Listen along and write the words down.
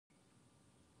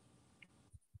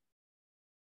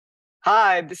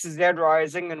Hi, this is Ed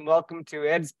Rising, and welcome to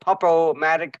Ed's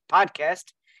Pop-O-Matic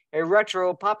Podcast, a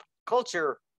retro pop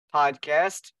culture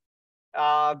podcast,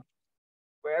 uh,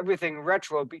 where everything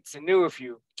retro beats the new if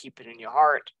you keep it in your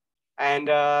heart. And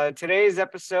today's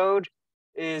episode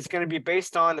is going to be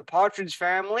based on the Partridge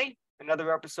Family,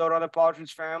 another episode on the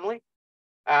Partridge Family.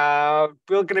 We're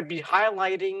going to be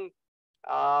highlighting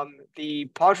the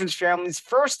Partridge Family's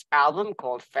first album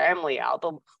called Family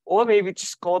Album, or maybe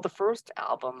just called the first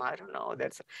album. I don't know.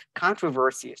 That's a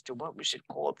controversy as to what we should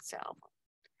call this album.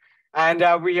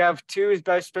 And we have two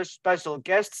special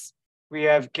guests. We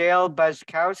have Gail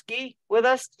Bajkowski with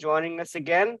us, joining us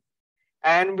again.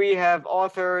 And we have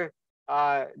author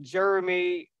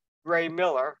Jeremy Ray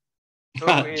Miller.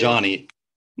 Johnny.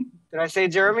 Did I say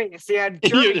Jeremy? See, I had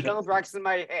Jeremy Bellbrox in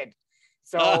my head.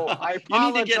 So I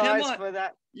apologize for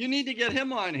that. You need to get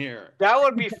him on here. That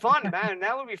would be fun, man.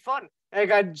 That would be fun. And I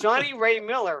got Johnny Ray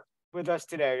Miller with us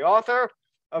today, author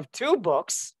of two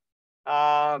books.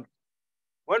 When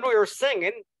We Were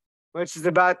Singing, which is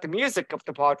about the music of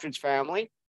the Partridge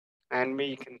Family. And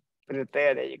we can put it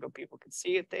there. There you go. People can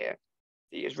see it there.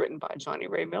 He is written by Johnny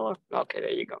Ray Miller. Okay, there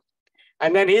you go.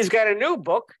 And then he's got a new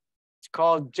book. It's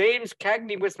called James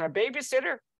Cagney Was My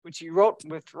Babysitter, which he wrote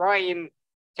with Ryan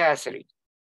Cassidy.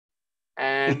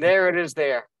 And there it is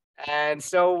there. And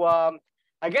so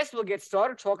I guess we'll get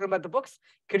started talking about the books.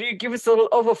 Could you give us a little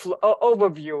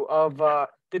overview of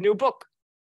the new book?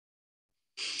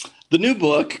 The new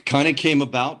book kind of came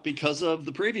about because of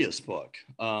the previous book.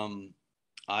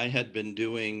 I had been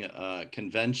doing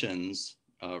conventions,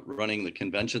 running the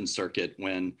convention circuit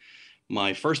when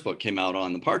my first book came out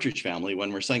on the Partridge Family,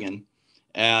 When We're Singing.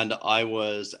 And I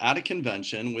was at a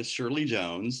convention with Shirley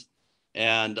Jones,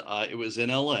 and it was in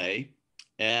LA.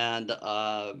 And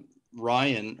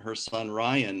Ryan, her son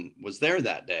Ryan, was there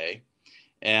that day.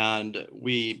 And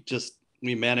we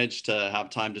managed to have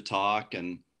time to talk.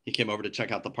 And he came over to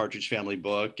check out the Partridge Family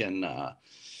book. And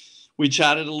we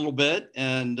chatted a little bit.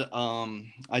 And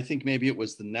I think maybe it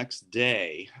was the next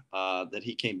day that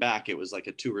he came back. It was like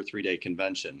a 2 or 3 day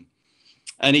convention.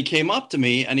 And he came up to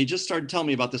me and he just started telling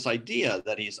me about this idea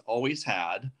that he's always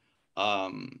had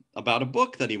about a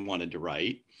book that he wanted to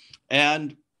write.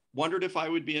 And wondered if I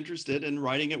would be interested in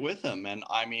writing it with him. And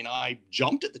I mean, I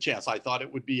jumped at the chance. I thought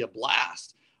it would be a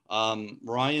blast.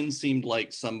 Ryan seemed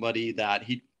like somebody that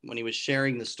when he was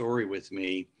sharing the story with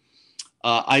me,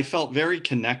 I felt very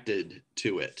connected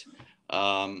to it.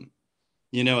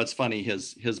 It's funny,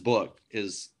 his book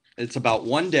it's about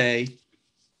one day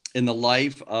in the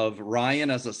life of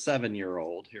Ryan as a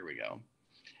 7-year-old. Here we go.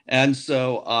 And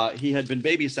so he had been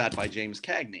babysat by James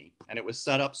Cagney, and it was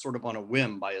set up sort of on a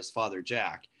whim by his father,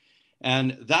 Jack.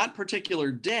 And that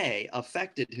particular day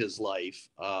affected his life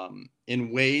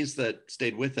in ways that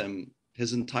stayed with him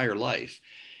his entire life.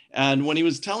 And when he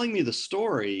was telling me the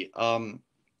story,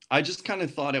 I just kind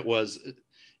of thought it was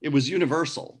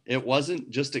universal. It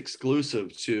wasn't just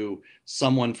exclusive to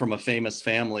someone from a famous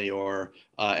family or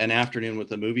an afternoon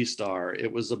with a movie star.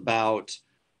 It was about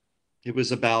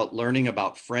learning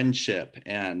about friendship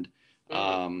and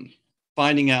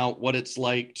finding out what it's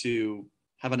like to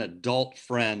have an adult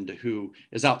friend who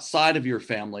is outside of your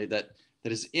family that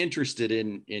is interested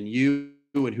in you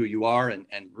and who you are and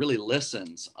really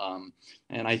listens.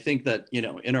 And I think that,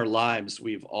 in our lives,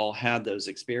 we've all had those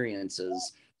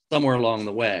experiences somewhere along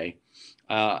the way.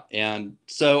 And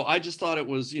so I just thought it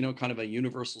was, kind of a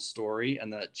universal story,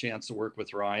 and that chance to work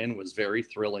with Ryan was very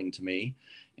thrilling to me.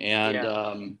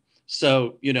 And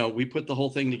so, we put the whole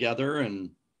thing together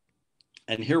and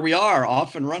here we are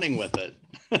off and running with it.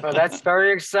 Well, that's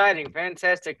very exciting.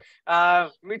 Fantastic.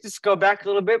 Let me just go back a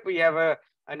little bit. We have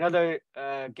another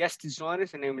guest to join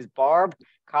us. Her name is Barb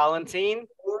Collantine.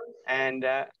 And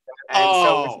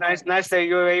so it's nice that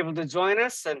you were able to join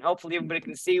us, and hopefully everybody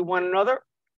can see one another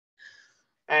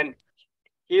and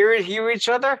hear each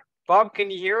other. Barb, can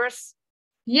you hear us?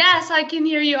 Yes, I can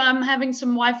hear you. I'm having some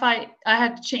Wi-Fi. I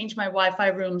had to change my Wi-Fi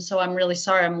room, so I'm really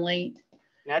sorry I'm late.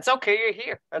 That's okay. You're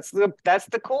here. That's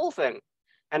the cool thing.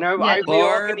 And we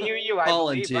all can hear you. I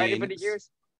believe everybody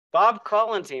hears. Bob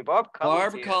Collantine. Barb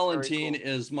Collantine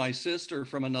is my sister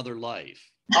from another life.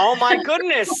 Oh my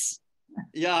goodness.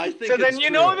 Yeah, I think so. Then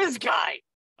you know this guy.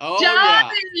 Oh,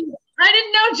 Johnny. Yeah. I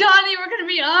didn't know Johnny were going to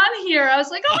be on here. I was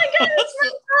like, oh my goodness.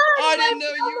 I didn't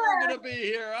know you were going to be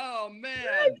here. Oh man.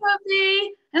 Hi,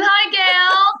 Puppy. And hi,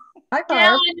 Gail. Hi,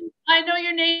 Barb. Gail, I know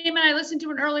your name, and I listened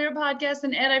to an earlier podcast.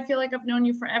 And Ed, I feel like I've known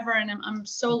you forever, and I'm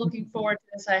so looking forward to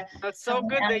this. That's so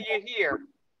good that you're here.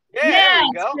 Yeah, there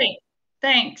you go. Great.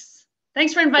 Thanks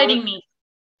for inviting me.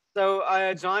 So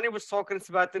Johnny was talking to us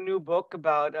about the new book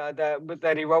about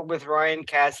that he wrote with Ryan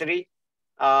Cassidy.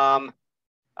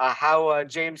 how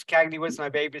James Cagney was my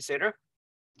babysitter.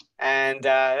 And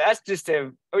that's just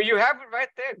oh, you have it right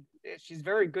there. She's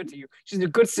very good to you. She's a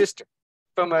good sister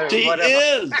from a She whatever.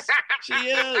 is. She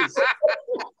is.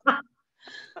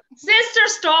 Sister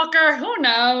stalker, who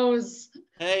knows?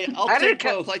 Hey, I'll take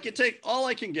both. I can take all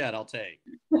I can get. I'll take.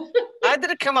 How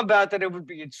did it come about that it would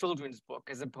be a children's book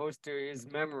as opposed to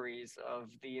his memories of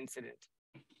the incident?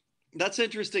 That's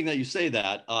interesting that you say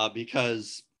that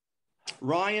because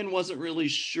Ryan wasn't really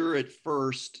sure at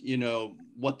first,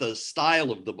 what the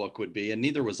style of the book would be, and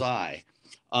neither was I.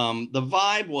 The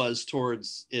vibe was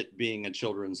towards it being a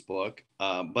children's book,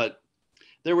 but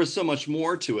there was so much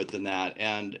more to it than that.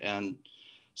 And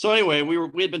so anyway,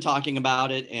 we had been talking about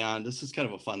it, and this is kind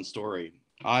of a fun story.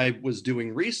 I was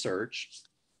doing research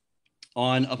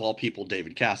on, of all people,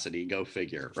 David Cassidy. Go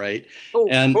figure, right?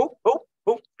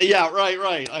 Yeah,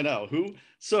 right. I know who.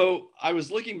 So I was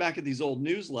looking back at these old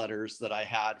newsletters that I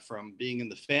had from being in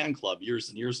the fan club years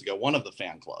and years ago, one of the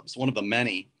fan clubs, one of the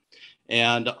many.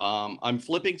 And I'm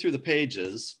flipping through the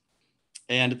pages.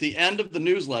 And at the end of the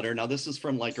newsletter, now this is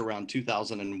from like around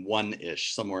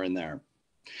 2001-ish, somewhere in there,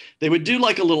 they would do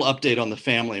like a little update on the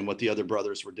family and what the other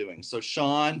brothers were doing. So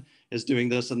Sean is doing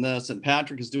this, and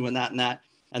Patrick is doing that and that.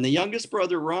 And the youngest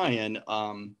brother, Ryan,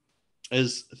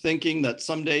 is thinking that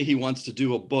someday he wants to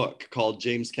do a book called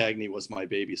James Cagney Was My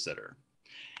Babysitter.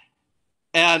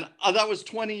 And that was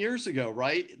 20 years ago,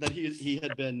 right? That he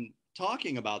had been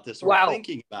talking about this or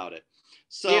thinking about it.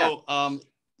 So,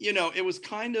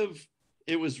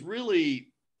 it was really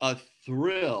a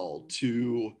thrill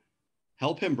to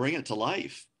help him bring it to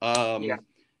life.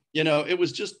 It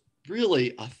was just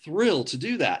really a thrill to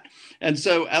do that. And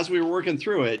so as we were working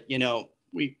through it,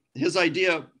 his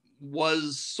idea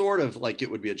was sort of like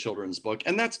it would be a children's book.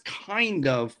 And that's kind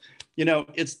of,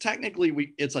 it's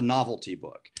technically, it's a novelty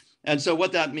book. And so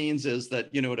what that means is that,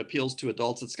 it appeals to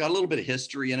adults. It's got a little bit of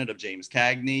history in it of James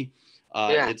Cagney.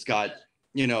 It's got,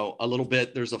 a little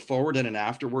bit, there's a forward and an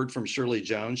afterword from Shirley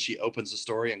Jones. She opens the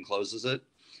story and closes it.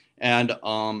 And,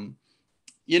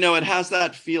 it has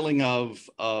that feeling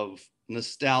of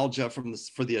nostalgia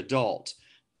for the adult,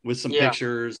 with some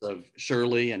pictures of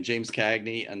Shirley and James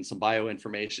Cagney and some bio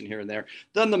information here and there.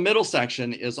 Then the middle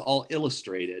section is all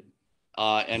illustrated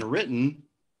and written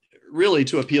really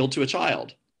to appeal to a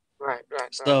child. Right.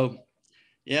 So,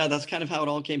 yeah, that's kind of how it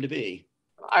all came to be.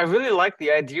 I really like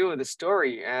the idea of the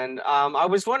story. And I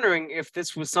was wondering if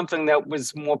this was something that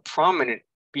was more prominent,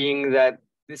 being that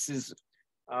this is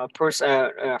a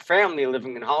family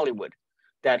living in Hollywood.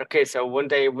 So one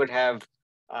day it would have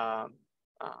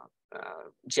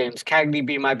James Cagney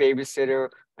be my babysitter.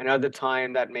 Another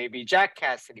time that maybe Jack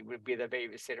Cassidy would be the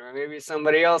babysitter, or maybe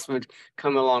somebody else would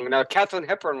come along. Now Katharine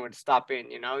Hepburn would stop in,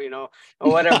 or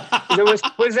whatever.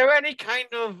 was there any kind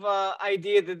of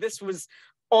idea that this was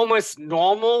almost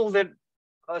normal, that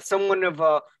someone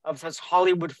of such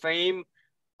Hollywood fame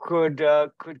could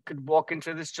walk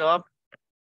into this job?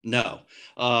 No,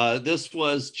 this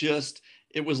was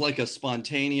it was like a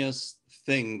spontaneous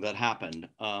thing that happened.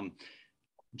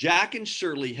 Jack and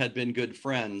Shirley had been good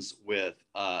friends with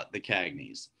the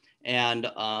Cagneys. And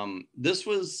this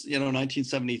was,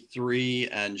 1973,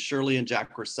 and Shirley and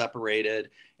Jack were separated.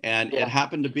 And it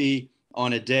happened to be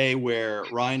on a day where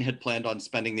Ryan had planned on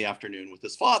spending the afternoon with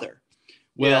his father.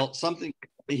 Well,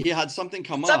 he had something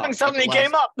come up. Something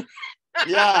came up.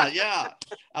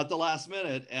 At the last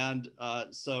minute. And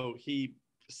so he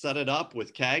set it up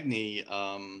with Cagney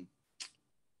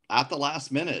at the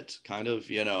last minute, kind of,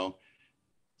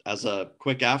 as a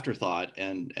quick afterthought,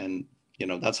 and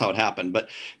that's how it happened. But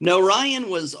no, Ryan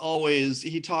was always,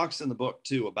 he talks in the book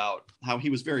too about how he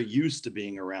was very used to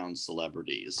being around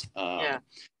celebrities, and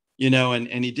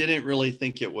he didn't really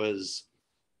think it was,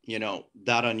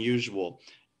 that unusual.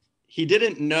 He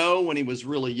didn't know when he was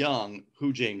really young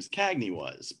who James Cagney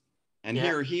was. And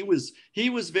here he was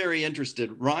very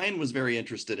interested. Ryan was very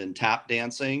interested in tap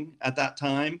dancing at that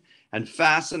time and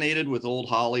fascinated with old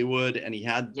Hollywood. And he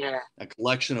had a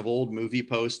collection of old movie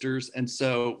posters. And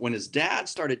so when his dad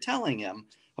started telling him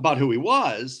about who he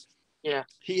was,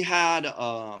 he had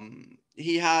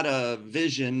a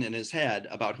vision in his head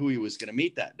about who he was going to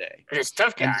meet that day. He's a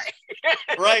tough guy.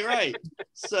 Right.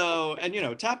 So,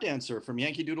 and, tap dancer from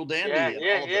Yankee Doodle Dandy.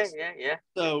 Yeah.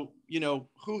 So,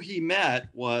 who he met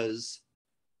was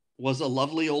a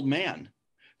lovely old man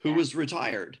who was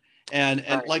retired and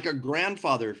like a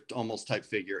grandfather almost type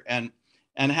figure. And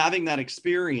having that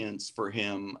experience for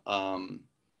him,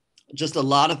 just a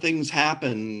lot of things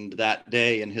happened that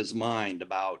day in his mind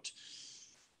about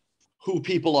who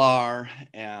people are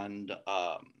and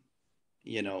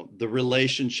the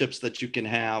relationships that you can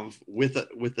have with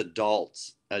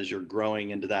adults as you're growing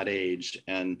into that age,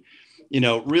 and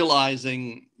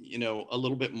realizing a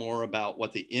little bit more about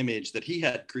what the image that he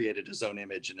had created, his own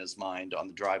image in his mind on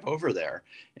the drive over there,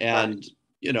 and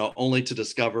only to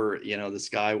discover this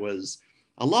guy was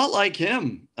a lot like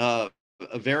him, a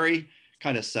very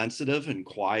kind of sensitive and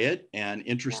quiet and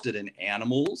interested in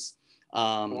animals,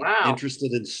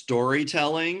 interested in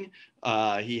storytelling.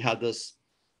 He had this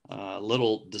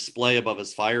little display above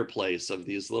his fireplace of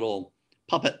these little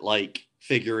puppet-like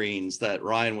figurines that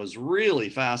Ryan was really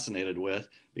fascinated with,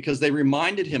 because they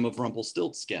reminded him of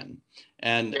Rumpelstiltskin.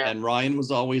 And Ryan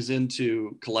was always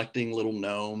into collecting little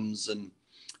gnomes and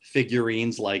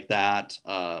figurines like that,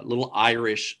 little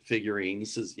Irish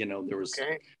figurines, as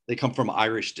they come from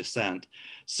Irish descent.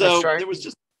 So there was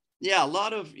just a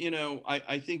lot of,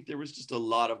 I think there was just a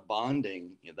lot of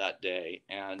bonding that day.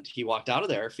 And he walked out of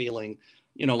there feeling,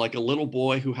 like a little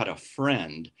boy who had a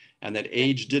friend, and that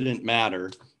age didn't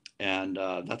matter. And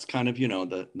that's kind of,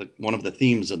 the one of the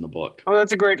themes in the book. Oh,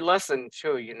 that's a great lesson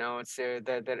too. It's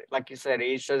that like you said,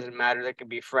 age doesn't matter. They can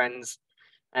be friends.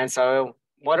 And so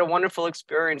what a wonderful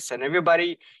experience. And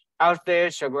everybody out there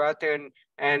should go out there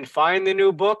and find the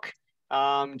new book.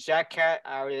 James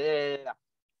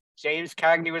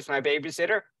Cagney Was My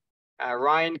Babysitter.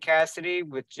 Ryan Cassidy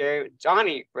with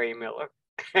Johnny Ray Miller.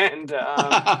 And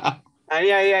not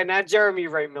Jeremy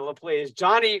Ray Miller, please.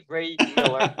 Johnny Ray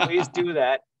Miller, please do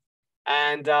that.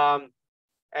 And of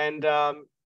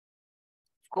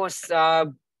course,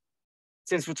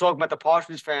 since we're talking about the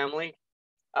Partridge Family,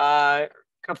 a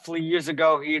couple of years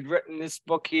ago, he had written this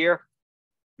book here,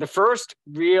 the first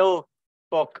real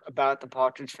book about the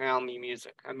Partridge Family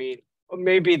music. I mean,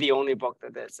 maybe the only book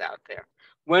that's out there.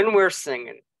 When We're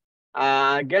Singing.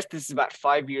 I guess this is about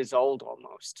 5 years old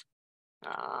almost.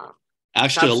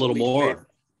 Actually, a little more.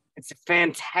 It's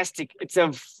fantastic. It's a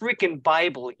freaking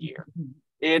Bible here.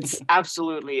 It's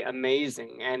absolutely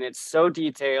amazing, and it's so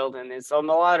detailed, and it's a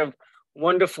lot of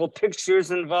wonderful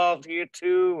pictures involved here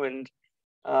too, and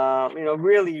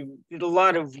really did a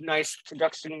lot of nice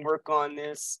production work on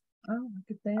this. Oh, look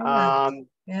at that.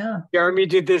 Yeah. Jeremy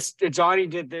did this. Johnny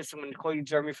did this. I'm going to call you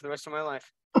Jeremy for the rest of my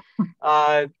life.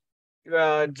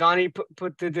 Johnny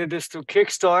did this through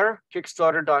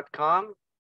Kickstarter.com,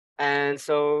 and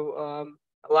so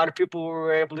a lot of people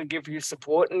were able to give you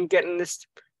support in getting this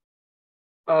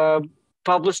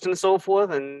published and so forth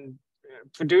and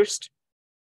produced.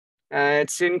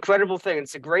 It's an incredible thing.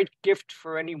 It's a great gift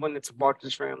for anyone that's a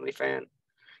Partridge Family fan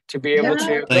to be able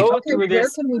to go through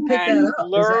this and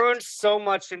learn so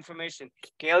much information.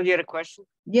 Gail, you had a question?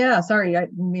 Yeah, sorry, I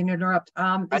didn't mean to interrupt.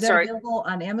 Is that available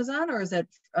on Amazon, or is it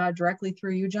directly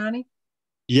through you, Johnny?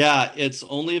 Yeah, it's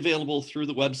only available through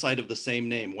the website of the same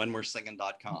name,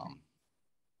 whenwe'resinging.com.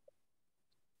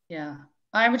 Yeah,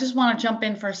 I would just want to jump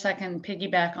in for a second,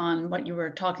 piggyback on what you were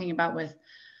talking about with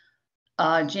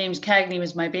James Cagney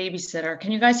Was My Babysitter.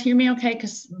 Can you guys hear me okay?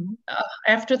 Because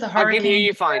after the hurricane, I can hear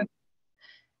you fine.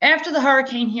 After the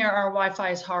hurricane here, our Wi-Fi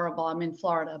is horrible. I'm in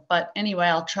Florida, but anyway,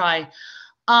 I'll try.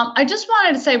 I just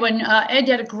wanted to say, when Ed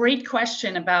had a great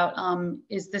question about,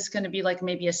 is this going to be like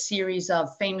maybe a series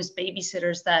of famous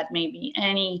babysitters that maybe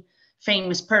any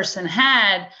famous person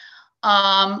had?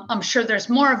 I'm sure there's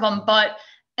more of them,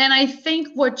 and I think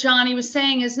what Johnny was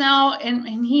saying is now,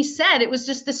 and he said it was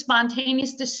just the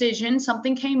spontaneous decision.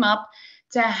 Something came up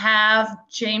to have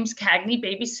James Cagney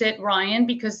babysit Ryan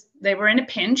because they were in a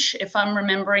pinch, if I'm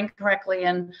remembering correctly,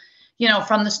 and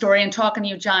from the story and talking to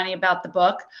you, Johnny, about the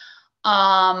book.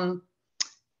 And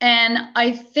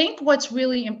I think what's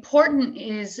really important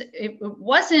is it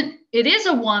is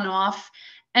a one-off.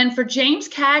 And for James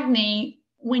Cagney,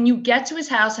 when you get to his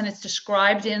house, and it's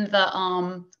described in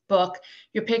the book,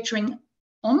 you're picturing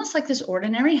almost like this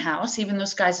ordinary house, even though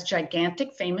this guy's a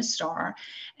gigantic famous star.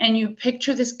 And you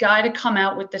picture this guy to come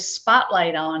out with this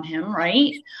spotlight on him,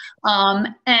 right?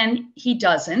 And he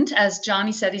doesn't. As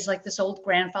Johnny said, he's like this old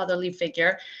grandfatherly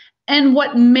figure. And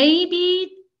what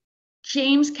maybe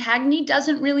James Cagney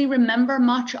doesn't really remember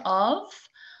much of,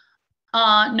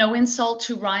 no insult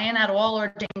to Ryan at all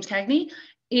or James Cagney,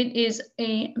 it is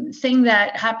a thing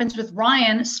that happens with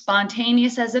Ryan,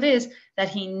 spontaneous as it is, that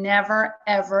he never,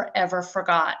 ever, ever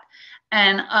forgot.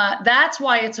 And that's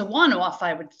why it's a one-off,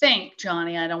 I would think,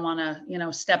 Johnny. I don't want to,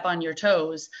 step on your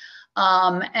toes.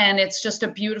 And it's just a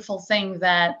beautiful thing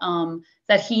that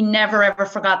that he never, ever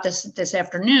forgot this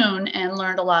afternoon and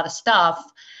learned a lot of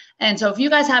stuff. And so if you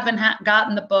guys haven't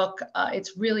gotten the book,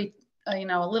 it's really,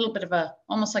 a little bit of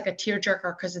almost like a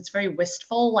tearjerker, because it's very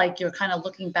wistful, like you're kind of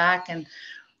looking back and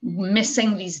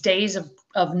missing these days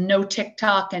of no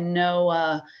TikTok and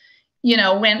no you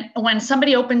know, when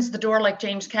somebody opens the door like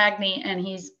James Cagney and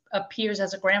he's appears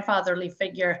as a grandfatherly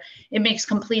figure, it makes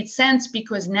complete sense,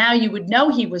 because now you would know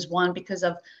he was one because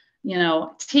of, you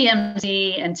know,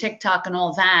 TMZ and TikTok and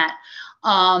all that.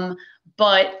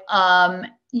 But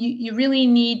you really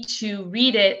need to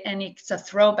read it, and it's a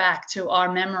throwback to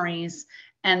our memories.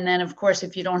 And then, of course,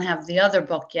 if you don't have the other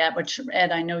book yet, which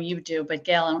Ed, I know you do, but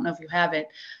Gail, I don't know if you have it.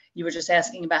 You were just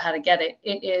asking about how to get it.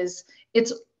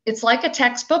 It's like a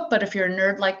textbook, but if you're a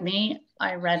nerd like me,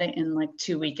 I read it in like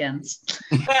 2 weekends,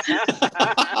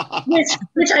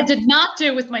 which I did not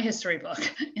do with my history book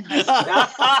in high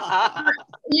school.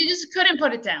 You just couldn't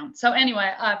put it down. So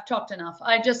anyway, I've talked enough.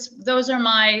 Those are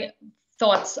my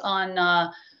thoughts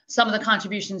on some of the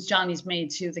contributions Johnny's made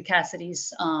to the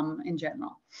Cassidys in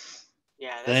general.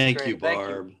 Yeah, that's Thank great. you,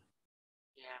 Barb. Thank you.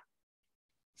 Yeah.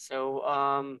 So,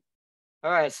 all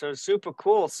right. So super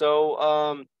cool.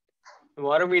 So,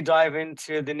 why don't we dive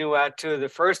into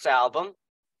the first album?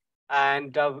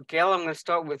 And Gail, I'm going to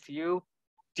start with you.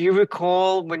 Do you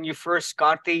recall when you first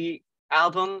got the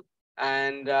album,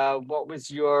 and what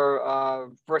was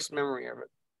your first memory of it?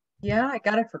 Yeah, I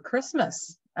got it for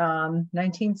Christmas,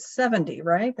 1970,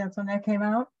 right? That's when that came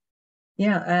out.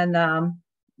 Yeah, and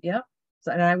yeah.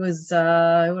 So, and I was,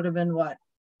 I would have been what,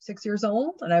 6 years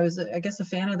old, and I was, I guess, a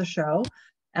fan of the show.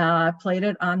 I played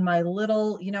it on my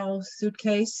little, you know,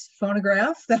 suitcase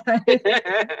phonograph that I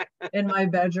in my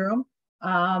bedroom.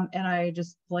 And I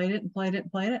just played it and played it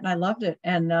and played it, and I loved it.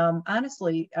 And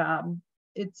honestly,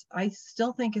 I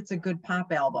still think it's a good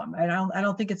pop album. I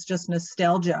don't think it's just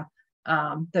nostalgia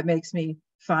that makes me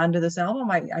fond of this album.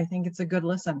 I think it's a good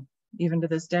listen, even to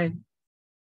this day.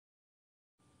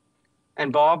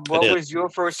 And Bob, what was your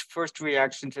first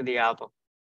reaction to the album?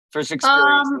 First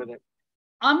experience with it?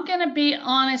 I'm going to be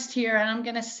honest here, and I'm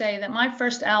going to say that my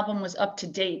first album was up to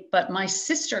date, but my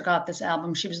sister got this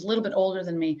album. She was a little bit older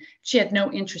than me. She had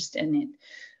no interest in it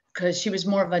because she was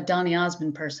more of a Donny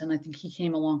Osmond person. I think he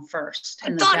came along first.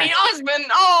 Donny Osmond?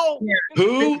 Oh! Yeah.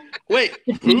 Who? Wait,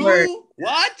 who?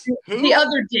 What? Who? The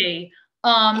other day.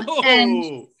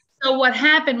 And so what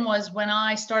happened was, when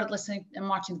I started listening and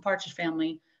watching the Partridge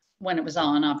Family, when it was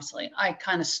on, obviously, I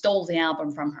kind of stole the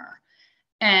album from her.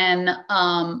 And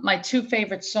my two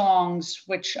favorite songs,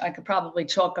 which I could probably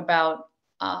talk about,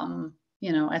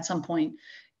 you know, at some point,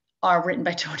 are written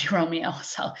by Tony Romeo.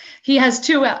 So he has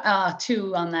two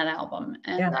on that album,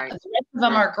 and the rest of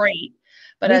them are great.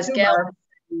 But as Gail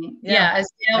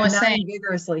was saying,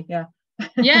 vigorously, yeah,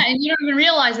 and you don't even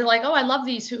realize it. Like, oh, I love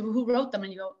these. Who wrote them?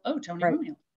 And you go, oh, Tony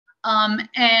Romeo.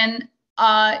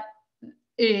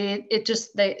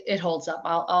 It holds up.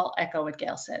 I'll echo what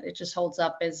Gail said. It just holds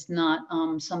up as not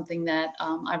something that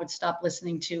I would stop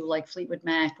listening to, like Fleetwood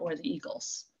Mac or the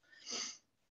Eagles.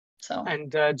 So.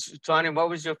 And Johnny, what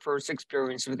was your first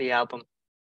experience with the album?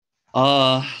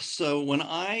 So when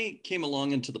I came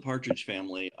along into the Partridge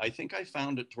Family, I think I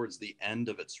found it towards the end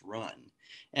of its run.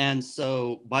 And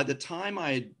so by the time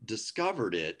I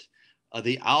discovered it,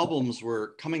 the albums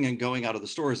were coming and going out of the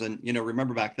stores. And, you know,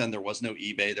 remember back then, there was no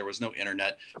eBay, there was no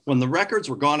internet. When the records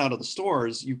were gone out of the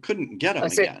stores, you couldn't get them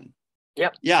again.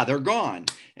 Yep. Yeah, they're gone.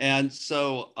 And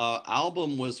so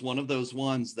album was one of those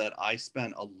ones that I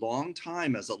spent a long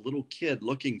time as a little kid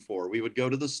looking for. We would go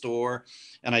to the store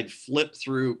and I'd flip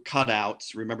through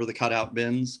cutouts. Remember the cutout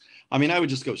bins? I mean, I would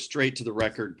just go straight to the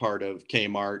record part of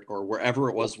Kmart or wherever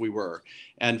it was we were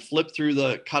and flip through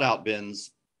the cutout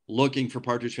bins looking for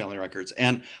Partridge Family records.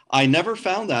 And I never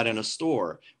found that in a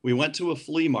store. We went to a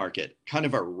flea market, kind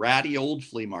of a ratty old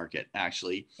flea market,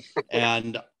 actually.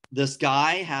 And this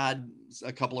guy had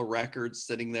a couple of records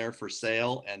sitting there for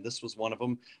sale, and this was one of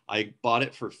them. I bought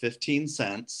it for 15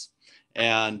 cents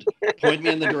and pointed me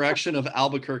in the direction of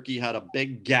Albuquerque, had a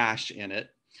big gash in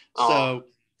it. So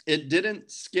it didn't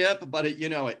skip, but it, you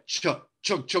know, it chook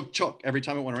every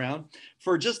time it went around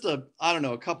for just a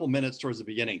couple minutes towards the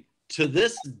beginning. To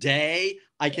this day,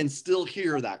 I can still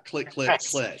hear that click, click,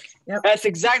 click. Yep. That's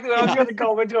exactly what I was going to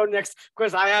go into next,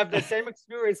 because I have the same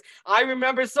experience. I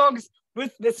remember songs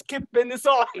with the skip in the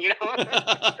song, you know?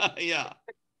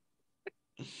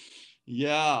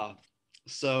 Yeah.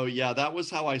 So, yeah, that was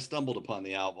how I stumbled upon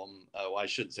the album. Oh, I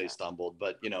shouldn't say stumbled,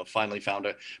 but, you know, finally found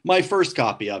my first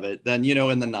copy of it. Then, you know,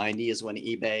 in the 90s when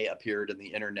eBay appeared in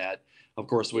the internet, of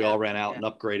course, we all ran out and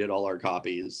upgraded all our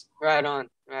copies. Right on,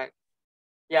 right.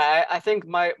 Yeah, I think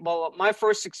my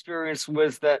first experience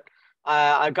was that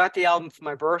I got the album for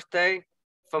my birthday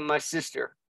from my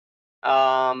sister.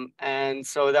 And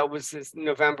so that was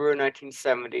November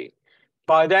 1970.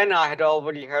 By then, I had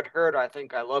already heard I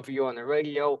Think I Love You on the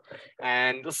radio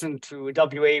and listened to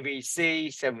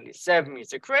WABC 77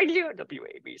 Music Radio,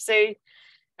 WABC.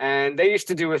 and they used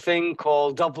to do a thing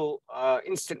called double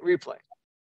instant replay.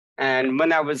 And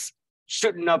when I was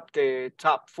shooting up the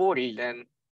top 40, then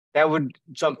that would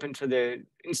jump into the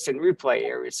instant replay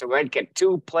area. So I'd get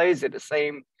 2 plays at the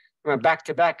same, back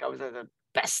to back. I was the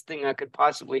best thing I could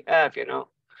possibly have, you know.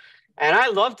 And I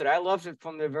loved it. I loved it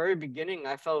from the very beginning.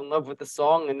 I fell in love with the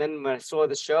song. And then when I saw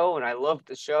the show, and I loved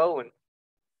the show, and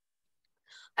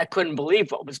I couldn't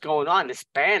believe what was going on. This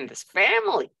band, this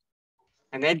family.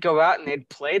 And they'd go out and they'd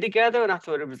play together. And I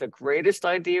thought it was the greatest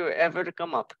idea ever to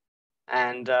come up.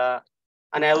 And I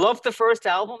loved the first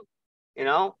album, you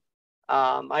know.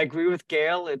 I agree with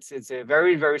Gail. It's a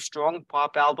very, very strong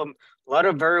pop album. A lot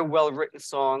of very well-written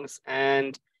songs.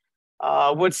 And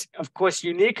what's, of course,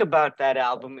 unique about that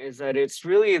album is that it's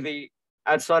really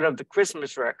outside of the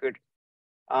Christmas record,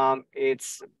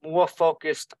 it's more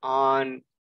focused on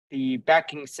the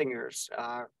backing singers,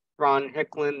 Ron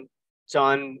Hicklin,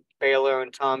 John Baylor,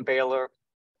 and Tom Baylor,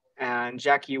 and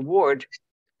Jackie Ward,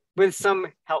 with some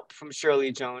help from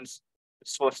Shirley Jones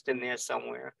sourced in there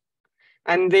somewhere.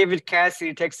 And David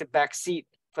Cassidy takes a back seat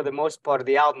for the most part of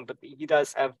the album, but he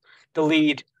does have the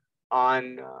lead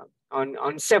on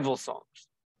several songs.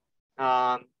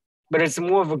 But it's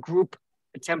more of a group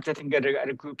attempt, I think, at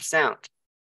a group sound.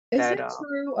 Is it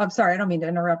true? I'm sorry, I don't mean to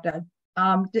interrupt, Ed.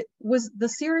 Was the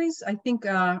series, I think,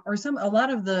 or a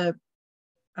lot of the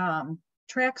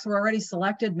tracks were already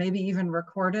selected, maybe even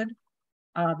recorded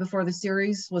before the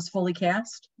series was fully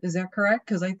cast? Is that correct?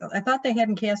 Because I thought they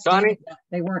hadn't cast David yet.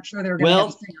 They weren't sure they were going to have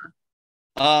a singer.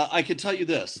 I could tell you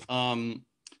this.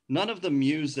 None of the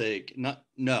music,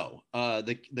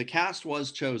 the cast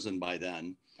was chosen by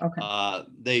then. Okay.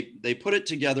 They put it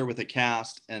together with a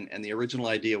cast, and the original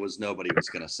idea was nobody was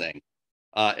going to sing,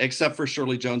 except for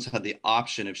Shirley Jones had the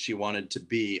option if she wanted to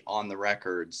be on the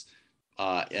records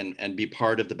and be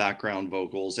part of the background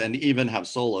vocals and even have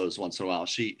solos once in a while.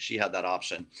 She had that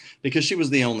option because she was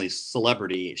the only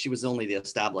celebrity. She was only the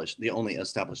only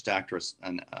established actress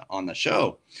on the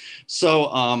show.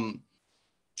 So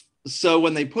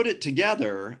when they put it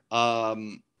together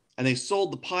and they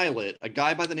sold the pilot, a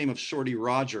guy by the name of Shorty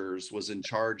Rogers was in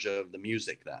charge of the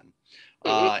music then.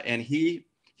 And he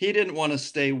didn't want to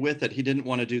stay with it. He didn't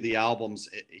want to do the albums.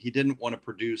 He didn't want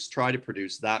to try to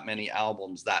produce that many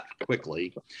albums that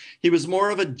quickly. He was more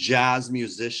of a jazz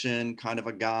musician, kind of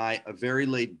a guy, a very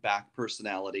laid back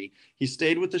personality. He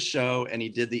stayed with the show and he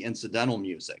did the incidental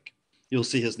music. You'll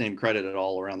see his name credited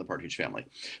all around the Partridge Family.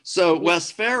 So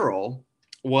Wes Farrell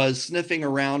was sniffing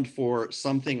around for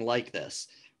something like this.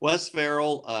 Wes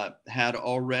Farrell had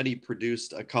already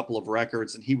produced a couple of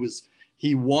records, and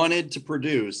he wanted to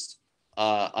produce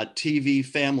a TV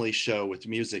family show with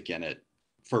music in it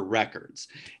for records.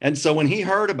 And so when he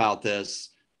heard about this,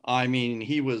 I mean,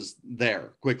 he was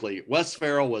there quickly. Wes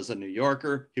Farrell was a New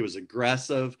Yorker. He was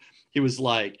aggressive. He was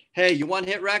like, hey, you want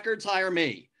hit records? Hire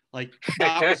me. Like,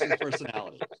 that was his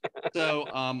personality.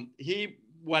 So he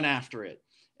went after it.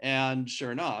 And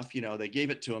sure enough, they gave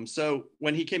it to him. So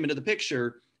when he came into the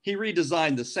picture, he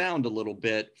redesigned the sound a little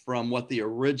bit from what the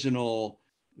original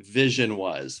vision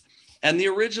was. And the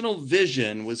original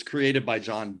vision was created by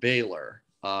John Baylor,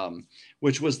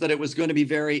 which was that it was going to be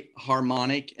very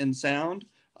harmonic in sound.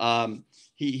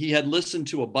 He had listened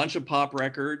to a bunch of pop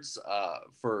records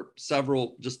for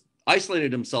several, just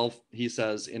isolated himself, he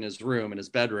says, in his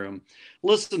bedroom,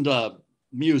 listened to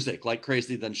music like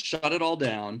crazy, then shut it all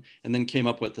down, and then came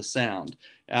up with the sound.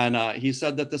 And he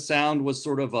said that the sound was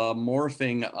sort of a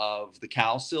morphing of the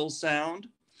Cowsills sound,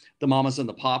 the Mamas and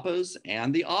the Papas,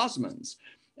 and the Osmonds.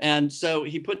 And so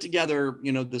he put together,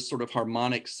 this sort of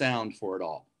harmonic sound for it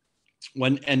all.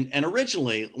 And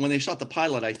originally, when they shot the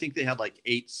pilot, I think they had like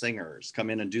 8 singers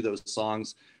come in and do those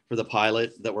songs for the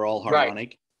pilot that were all harmonic.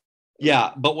 Right.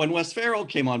 Yeah, but when Wes Farrell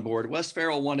came on board, Wes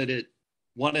Farrell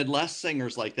wanted less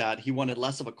singers like that. He wanted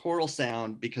less of a choral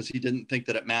sound because he didn't think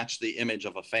that it matched the image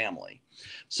of a family.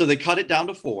 So they cut it down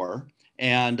to 4,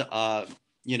 and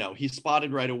he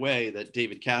spotted right away that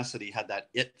David Cassidy had that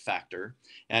it factor.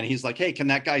 And he's like, hey, can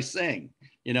that guy sing?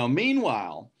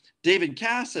 Meanwhile, David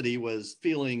Cassidy was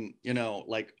feeling,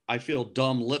 like, I feel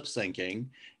dumb lip syncing.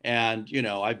 And,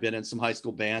 I've been in some high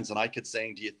school bands and I could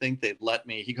sing. Do you think they'd let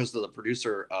me? He goes to the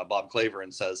producer, Bob Claver,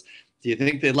 and says, do you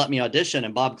think they'd let me audition?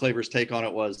 And Bob Claver's take on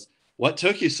it was, what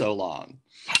took you so long?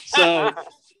 So,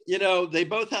 they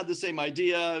both had the same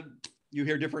idea. You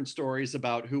hear different stories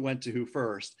about who went to who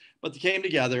first, but they came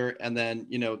together, and then,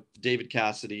 David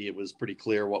Cassidy, it was pretty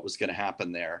clear what was going to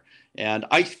happen there. And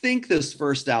I think this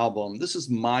first album, this is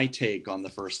my take on the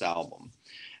first album.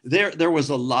 There was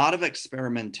a lot of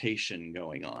experimentation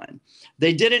going on.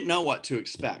 They didn't know what to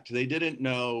expect. They didn't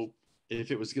know if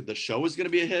it was the show was going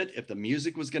to be a hit, if the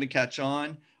music was going to catch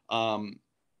on.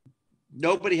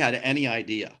 Nobody had any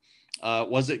idea.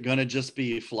 Was it going to just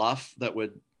be fluff that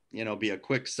would, be a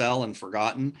quick sell and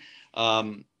forgotten?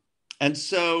 And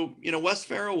so, Wes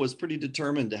Farrell was pretty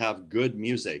determined to have good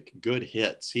music, good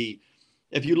hits.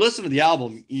 If you listen to the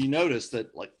album, you notice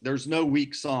that like there's no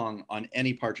weak song on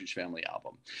any Partridge Family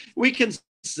album. We can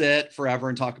sit forever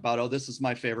and talk about, oh, this is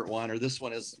my favorite one, or this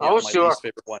one is my least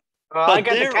favorite one. I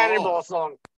got the Cannonball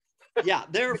song. Yeah,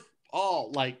 they're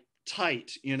all like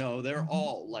tight, they're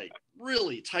all like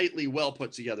really tightly well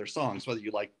put together songs, whether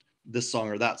you like this song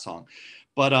or that song.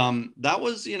 But that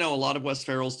was, a lot of Wes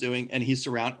Farrell's doing, and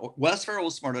Wes Farrell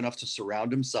was smart enough to surround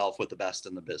himself with the best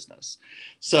in the business.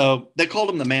 So they called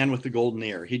him the man with the golden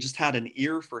ear. He just had an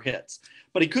ear for hits,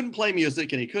 but he couldn't play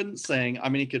music and he couldn't sing. I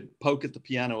mean, he could poke at the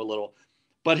piano a little,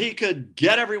 but he could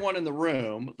get everyone in the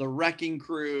room, the Wrecking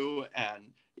Crew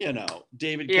and,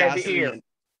 David Cassidy. And,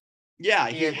 yeah,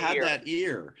 he had that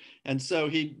ear. And so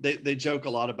they joke a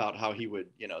lot about how he would,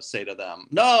 say to them,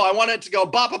 no, I want it to go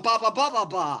ba ba ba ba ba ba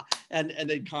ba. And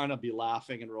they'd kind of be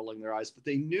laughing and rolling their eyes, but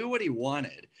they knew what he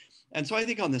wanted. And so I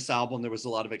think on this album, there was a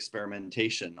lot of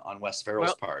experimentation on Wes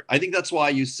Farrell's part. I think that's why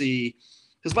you see,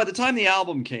 because by the time the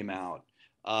album came out,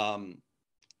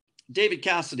 David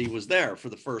Cassidy was there for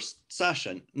the first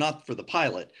session, not for the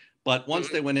pilot, but once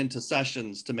they went into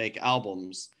sessions to make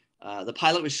albums, the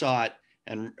pilot was shot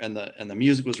and the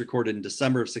music was recorded in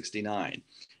December of '69.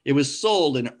 It was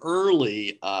sold in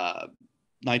early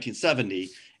 1970,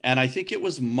 and I think it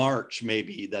was March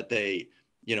maybe that they,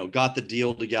 got the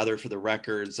deal together for the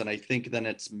records. And I think then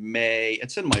it's May.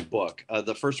 It's in my book.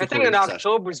 The first recording I think in session.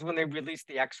 October is when they released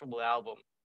the actual album.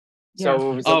 Yeah.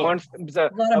 So it was a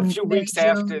few weeks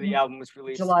after the album was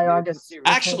released. July, August.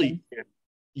 Actually,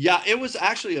 yeah, it was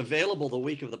actually available the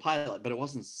week of the pilot, but it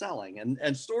wasn't selling,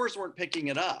 and stores weren't picking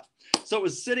it up. So it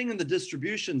was sitting in the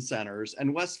distribution centers,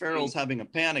 and Wes Farrell's having a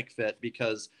panic fit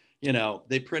because,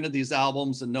 they printed these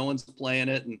albums and no one's playing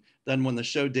it. And then when the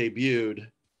show debuted,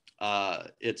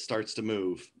 it starts to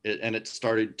move, and it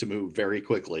started to move very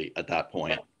quickly at that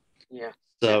point. Yeah.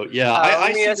 So yeah,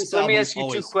 let me ask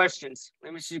you two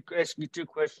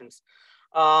questions.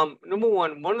 Number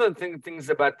one of the things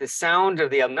about the sound of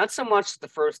the album, not so much the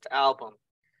first album,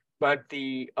 but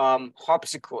the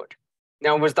harpsichord.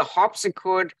 Now, was the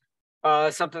harpsichord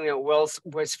something that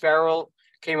Wes Farrell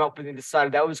came up with and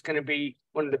decided that was going to be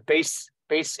one of the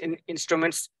bass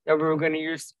instruments that we were going to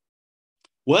use?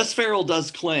 Wes Farrell does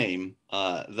claim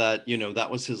that, that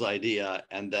was his idea,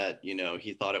 and that,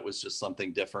 he thought it was just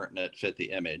something different and it fit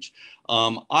the image.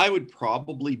 I would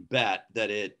probably bet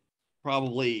that if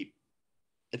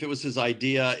it was his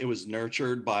idea, it was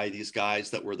nurtured by these guys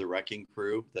that were the Wrecking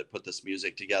Crew that put this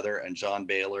music together, and John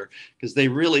Baylor, because they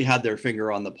really had their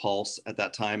finger on the pulse at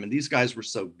that time. And these guys were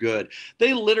so good.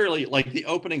 They literally, like the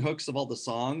opening hooks of all the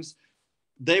songs,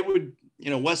 they would,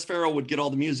 Wes Farrell would get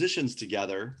all the musicians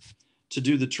together to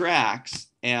do the tracks.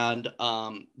 And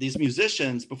these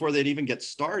musicians, before they'd even get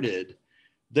started,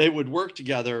 they would work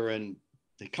together and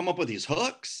they come up with these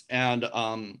hooks, and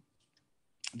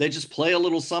they just play a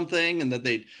little something, and that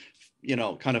they'd,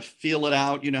 kind of feel it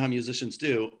out, how musicians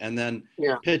do, and then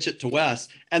pitch it to Wes.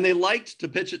 And they liked to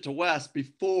pitch it to Wes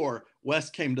before Wes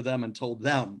came to them and told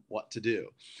them what to do.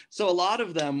 So a lot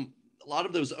of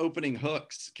those opening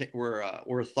hooks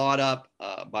were thought up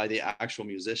by the actual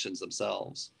musicians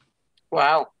themselves.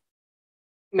 Wow.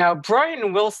 Now,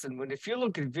 Brian Wilson, if you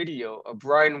look at video of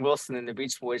Brian Wilson and the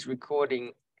Beach Boys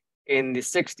recording in the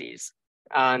 60s,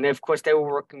 and of course they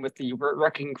were working with the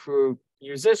Wrecking Crew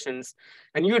musicians,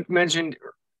 and you had mentioned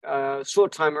a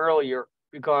short time earlier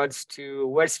regards to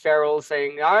Wes Farrell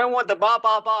saying, I want the ba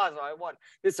ba ba, so I want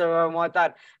this or I want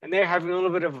that, and they're having a little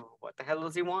bit of, what the hell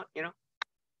does he want,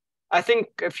 I think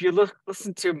if you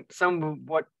listen to some of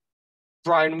what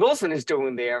Brian Wilson is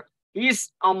doing there,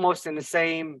 he's almost in the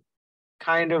same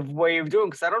kind of way of doing,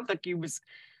 because I don't think he was,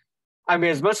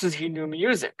 as much as he knew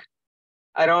music,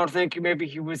 I don't think maybe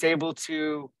he was able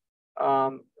to,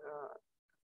 can't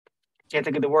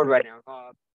think of the word right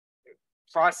now,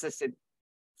 process it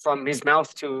from his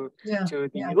mouth to the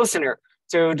listener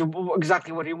to do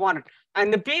exactly what he wanted.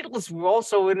 And the Beatles were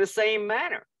also in the same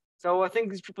manner. So I think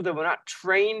these people that were not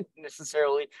trained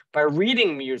necessarily by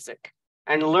reading music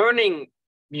and learning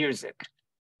music,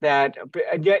 and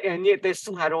yet they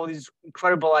still had all these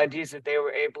incredible ideas that they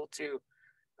were able to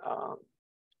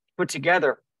put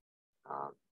together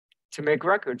to make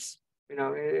records.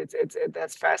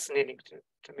 That's fascinating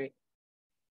to me.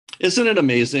 Isn't it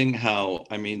amazing how,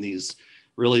 these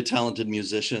really talented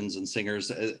musicians and singers,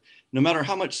 no matter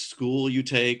how much school you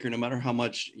take, or no matter how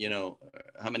much,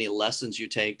 how many lessons you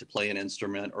take to play an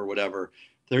instrument or whatever,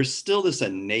 there's still this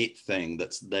innate thing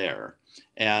that's there.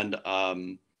 And,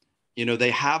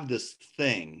 they have this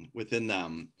thing within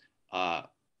them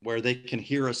where they can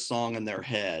hear a song in their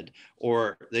head,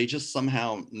 or they just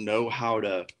somehow know how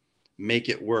to make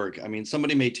it work. I mean,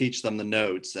 somebody may teach them the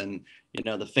notes and,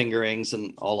 the fingerings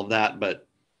and all of that,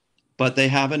 but they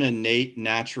have an innate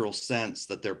natural sense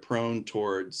that they're prone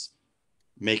towards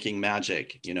making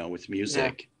magic, with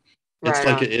music. Yeah. It's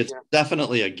Right like, on. it's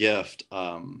definitely a gift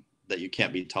that you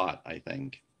can't be taught, I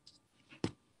think.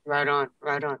 Right on.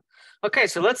 Okay,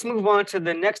 so let's move on to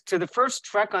the first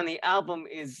track on the album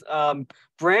is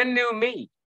Brand New Me,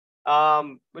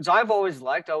 which I've always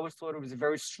liked. I always thought it was a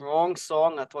very strong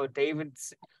song. I thought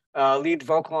David's lead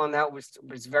vocal on that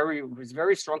was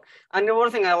very strong. And the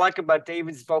one thing I like about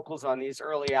David's vocals on these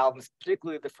early albums,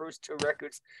 particularly the first two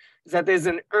records, is that there's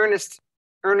an earnest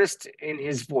in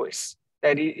his voice.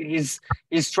 That he's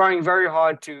trying very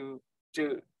hard to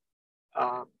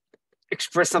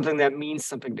express something that means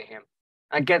something to him.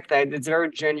 I get that. It's very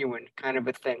genuine kind of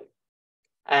a thing.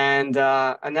 And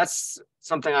that's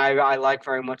something I like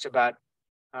very much about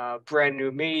Brand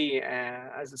New Me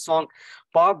as a song.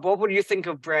 Bob, what would you think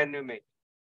of Brand New Me?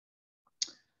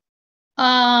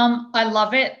 I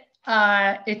love it.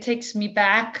 It takes me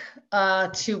back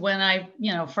to when I,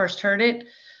 first heard it,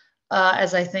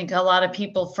 as I think a lot of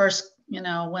people first,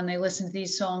 when they listen to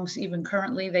these songs, even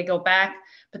currently, they go back,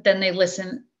 but then they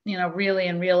listen, really,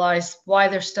 and realize why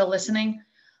they're still listening.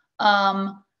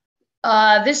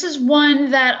 This is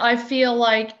one that I feel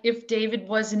like if David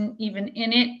wasn't even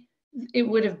in it, it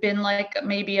would have been like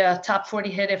maybe a top 40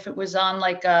 hit if it was on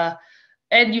like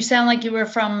Ed, you sound like you were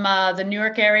from the New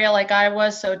York area like I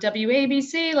was. So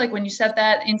WABC, like when you said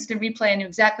that instant replay, I knew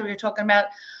exactly what you're talking about.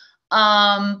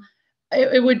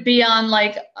 It would be on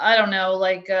like, I don't know,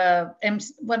 like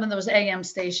one of those AM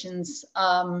stations.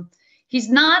 He's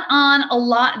not on a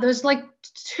lot. There's like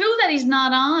two that he's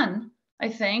not on, I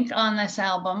think, on this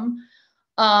album.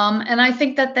 And I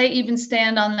think that they even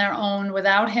stand on their own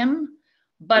without him.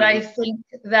 But I think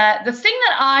that the thing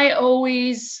that I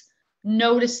always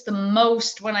notice the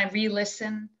most when I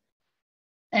re-listen,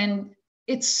 and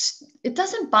it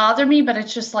doesn't bother me, but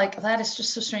it's just like, that is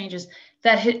just so strange, is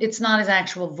that it's not his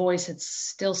actual voice. It's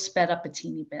still sped up a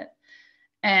teeny bit.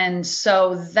 And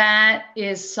so that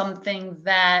is something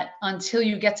that until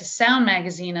you get to Sound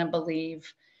Magazine, I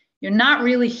believe, you're not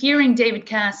really hearing David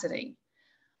Cassidy.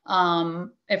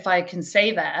 If I can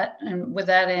say that, and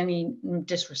without any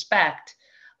disrespect,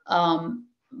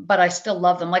 but I still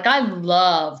love them. Like I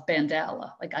love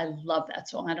Bandala. Like I love that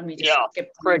song. I don't mean to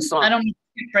skip. Great song. I don't mean to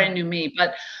skip Brand New Me,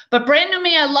 but Brand New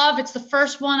Me, I love. It's the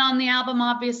first one on the album,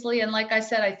 obviously, and like I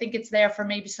said, I think it's there for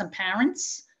maybe some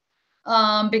parents,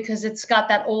 because it's got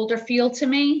that older feel to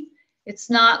me. It's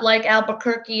not like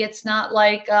Albuquerque. It's not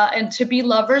like and To Be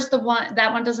Lovers. That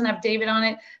one doesn't have David on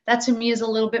it. That to me is a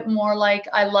little bit more like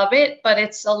I love it, but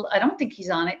I don't think he's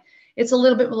on it. It's a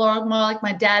little bit more like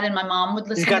my dad and my mom would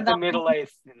listen. He's got the middle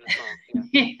eighth in the song.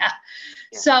 Yeah.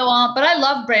 So, but I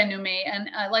love Brand New Me, and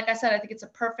like I said, I think it's a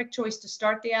perfect choice to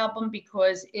start the album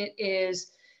because it's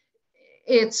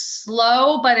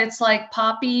slow, but it's like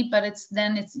poppy, but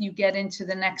then you get into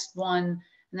the next one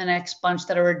and the next bunch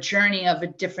that are a journey of a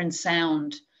different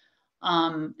sound.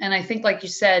 And I think, like you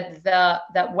said,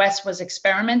 that Wes was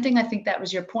experimenting. I think that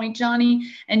was your point, Johnny.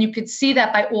 And you could see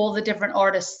that by all the different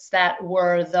artists that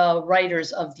were the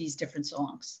writers of these different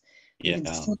songs. Yeah. You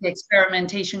can see the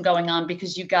experimentation going on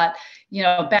because you got,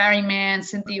 Barry Mann,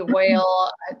 Cynthia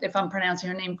Whale, if I'm pronouncing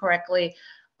her name correctly.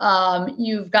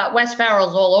 You've got Wes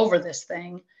Farrell's all over this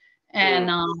thing.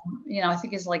 And, I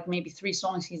think it's like maybe 3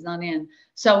 songs he's not in.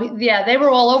 So, yeah, they were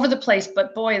all over the place.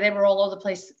 But, boy, they were all over the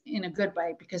place in a good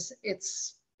way because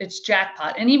it's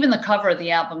jackpot. And even the cover of the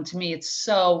album, to me, it's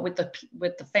so with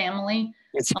the family.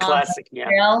 It's classic,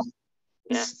 yeah.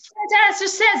 It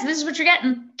just says, this is what you're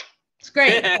getting. It's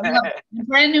great. I love it.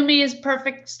 Brand New Me is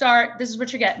perfect start. This is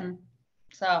what you're getting.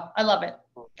 So, I love it.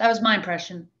 That was my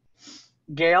impression.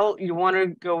 Gail, you want to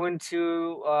go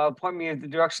into point me in the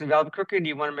direction of Albuquerque? Do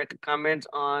you want to make a comment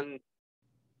on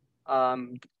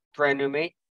Brand New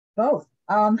Me? Both.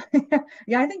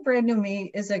 Yeah, I think Brand New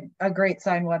Me is a great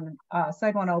side one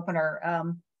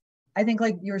opener. I think,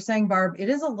 like you were saying, Barb, it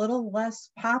is a little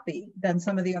less poppy than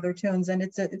some of the other tunes, and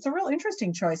it's a real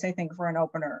interesting choice, I think, for an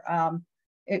opener.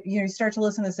 You start to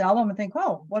listen to this album and think,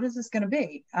 oh, what is this going to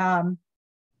be?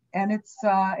 And it's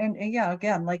yeah,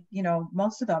 again, like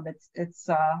most of them, it's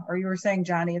or you were saying,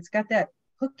 Johnny, it's got that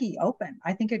hooky open.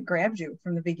 I think it grabs you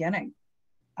from the beginning,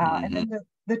 and then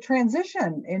the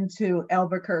transition into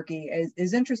Albuquerque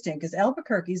is interesting because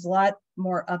Albuquerque's a lot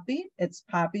more upbeat. It's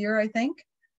poppier, I think.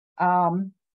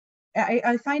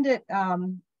 I find it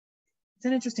it's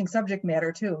an interesting subject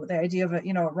matter too. The idea of a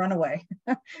runaway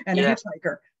and a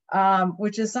hitchhiker,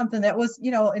 which is something that was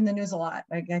in the news a lot.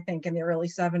 I think in the early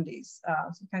 '70s,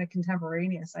 so kind of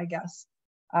contemporaneous, I guess.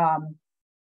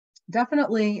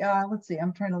 Definitely. Let's see.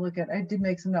 I'm trying to look at. I did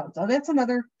make some notes. Oh, that's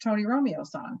another Tony Romeo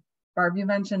song. Barb, you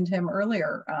mentioned him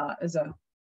earlier as a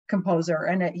composer,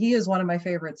 and he is one of my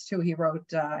favorites too. He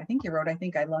wrote, I think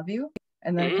I Love You,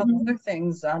 and then a couple other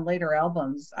things on later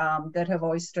albums that have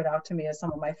always stood out to me as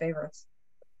some of my favorites.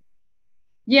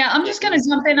 Yeah, I'm just going to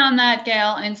jump in on that,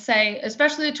 Gail, and say,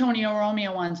 especially the Tony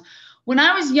Romeo ones. When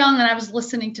I was young and I was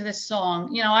listening to this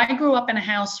song, I grew up in a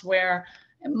house where,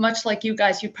 much like you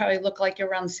guys, you probably look like you're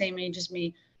around the same age as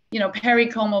me. Perry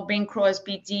Como, Bing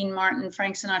Crosby, Dean Martin,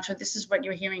 Frank Sinatra, this is what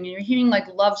you're hearing. And you're hearing like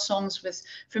love songs with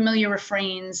familiar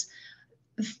refrains.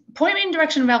 Point Me in the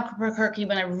Direction of Albuquerque,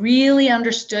 when I really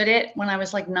understood it, when I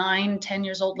was like 9, 10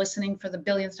 years old, listening for the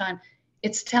billionth time,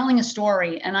 it's telling a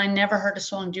story. And I never heard a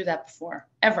song do that before,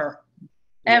 ever.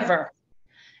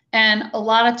 And a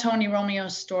lot of Tony Romeo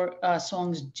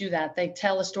songs do that. They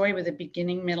tell a story with a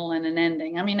beginning, middle, and an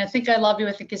ending. I mean, I Think I Love You,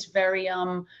 I think is very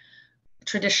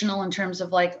traditional in terms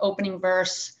of like opening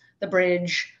verse, the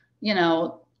bridge,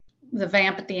 the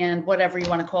vamp at the end, whatever you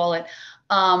want to call it.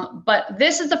 But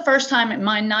this is the first time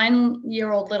my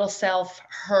 9-year-old little self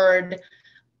heard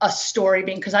a story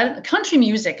because country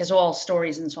music is all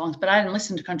stories and songs, but I didn't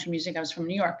listen to country music. I was from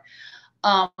New York.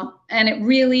 And it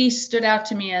really stood out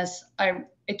to me as I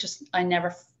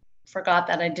never forgot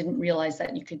that. I didn't realize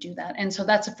that you could do that. And so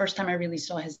that's the first time I really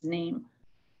saw his name,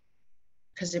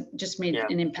 because it just made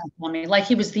an impact on me. Like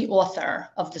he was the author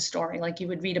of the story. Like you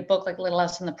would read a book like Little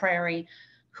House on the Prairie,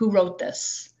 who wrote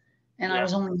this? And I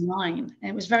was only 9, and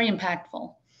it was very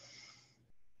impactful.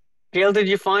 Gail, did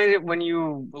you find it when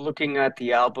you were looking at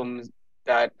the albums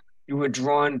that you were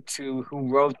drawn to who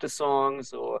wrote the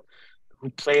songs or who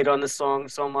played on the song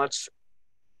so much?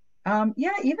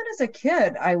 Yeah, even as a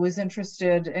kid, I was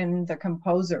interested in the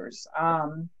composers.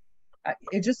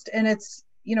 It's,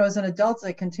 as an adult,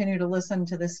 I continue to listen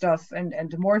to this stuff and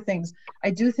to more things.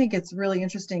 I do think it's really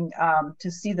interesting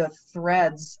to see the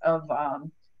threads of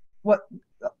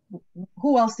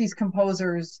who else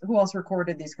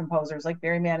recorded these composers, like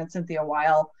Barry Mann and Cynthia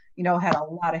Weil, had a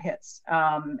lot of hits.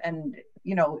 And,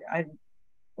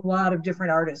 a lot of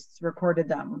different artists recorded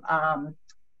them.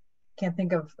 Can't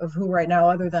think of who right now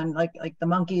other than like the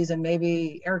Monkees and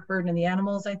maybe Eric Burdon and the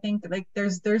Animals. I think like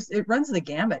it runs the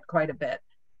gamut quite a bit.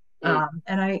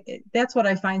 And that's what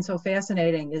I find so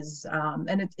fascinating is,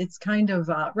 and it's kind of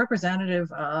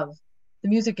representative of the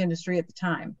music industry at the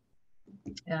time.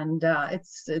 And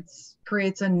it's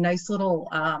creates a nice little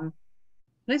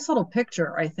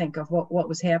picture, I think, of what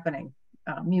was happening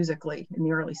musically in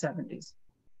the early '70s.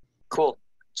 Cool.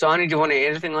 Johnny, do you want to add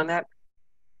anything on that?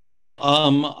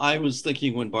 I was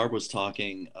thinking when Barb was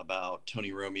talking about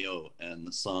Tony Romeo and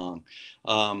the song,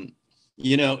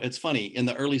 it's funny, in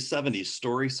the early '70s,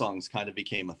 story songs kind of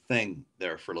became a thing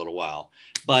there for a little while.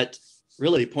 But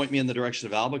really, Point Me in the Direction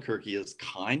of Albuquerque is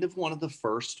kind of one of the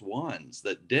first ones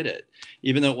that did it.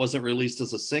 Even though it wasn't released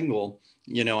as a single,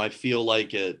 I feel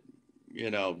like it,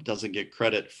 doesn't get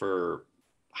credit for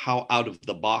how out of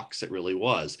the box it really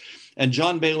was. And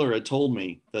John Baylor had told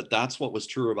me that that's what was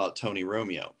true about Tony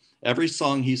Romeo. Every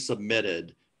song he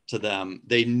submitted to them,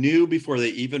 they knew before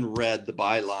they even read the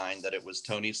byline that it was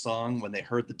Tony's song. When they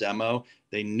heard the demo,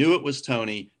 they knew it was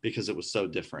Tony because it was so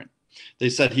different. They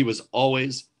said he was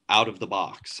always out of the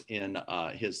box in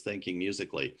his thinking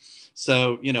musically.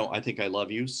 So, I Think I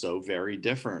Love You, so very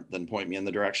different than Point Me in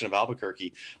the Direction of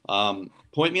Albuquerque.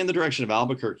 Point Me in the Direction of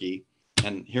Albuquerque,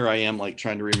 and here I am like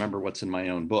trying to remember what's in my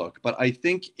own book, but I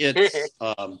think it's...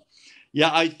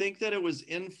 I think that it was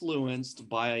influenced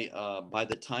by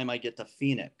The Time I Get to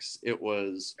Phoenix. It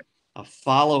was a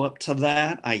follow-up to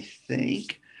that, I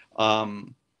think. I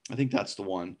think that's the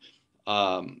one.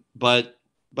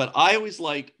 But I always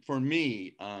like, for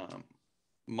me,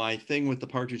 my thing with the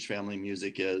Partridge Family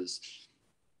music is,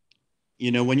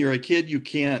 when you're a kid, you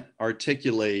can't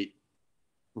articulate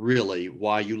really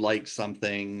why you like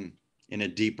something in a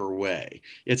deeper way.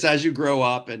 It's as you grow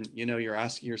up and, you're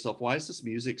asking yourself, why is this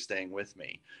music staying with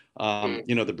me?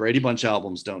 The Brady Bunch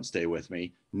albums don't stay with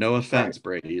me. No offense,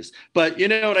 Brady's, but you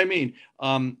know what I mean?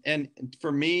 And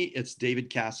for me, it's David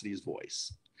Cassidy's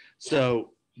voice.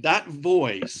 So that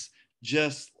voice,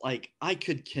 just like I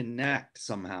could connect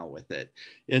somehow with it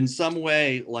in some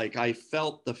way. Like I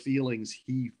felt the feelings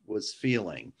he was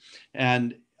feeling.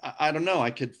 And I don't know,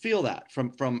 I could feel that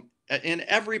from in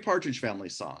every Partridge Family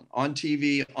song, on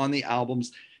TV, on the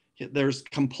albums, there's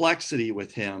complexity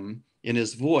with him in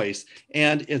his voice,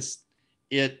 and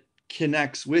it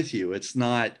connects with you. It's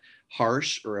not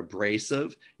harsh or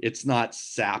abrasive. It's not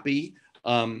sappy.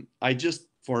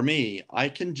 For me, I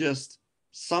can just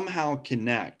somehow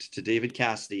connect to David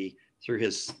Cassidy through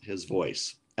his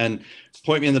voice, and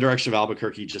point me in the direction of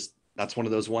Albuquerque. Just, that's one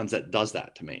of those ones that does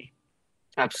that to me.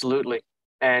 Absolutely.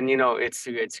 And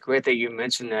it's great that you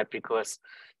mentioned that, because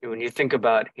when you think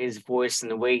about his voice and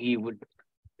the way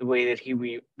that he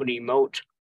would emote,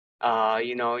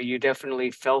 you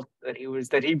definitely felt that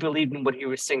he believed in what he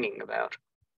was singing about.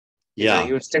 Yeah.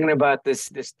 He was singing about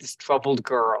this troubled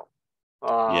girl,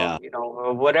 Yeah.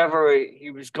 or whatever he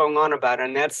was going on about,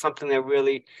 and that's something that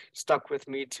really stuck with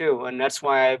me too, and that's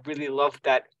why I really loved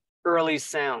that early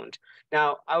sound.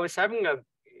 Now, I was having a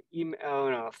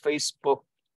Facebook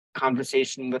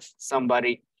conversation with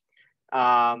somebody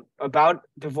about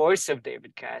the voice of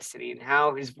David Cassidy and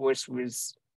how his voice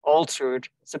was altered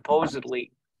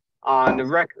supposedly on the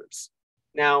records.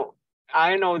 Now,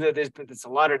 I know that there's a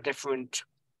lot of different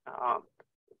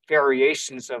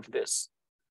variations of this,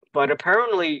 but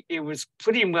apparently it was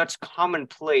pretty much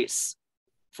commonplace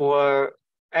for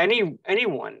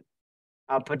anyone,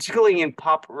 particularly in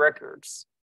pop records,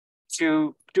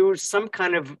 to do some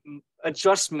kind of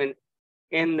adjustment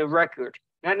in the record,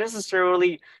 not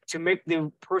necessarily to make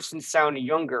the person sound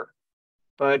younger,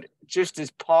 but just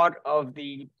as part of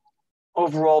the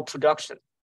overall production.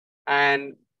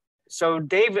 And so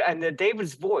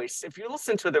David's voice, if you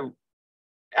listen to the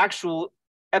actual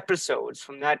episodes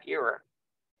from that era,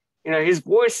 his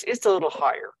voice is a little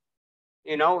higher.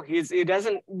 It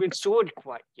hasn't matured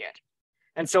quite yet.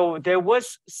 And so there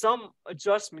was some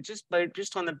adjustment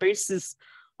just on the basis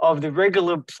of the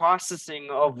regular processing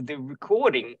of the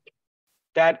recording.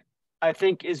 That I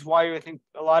think is why I think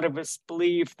a lot of us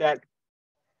believe that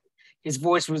his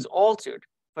voice was altered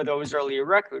for those earlier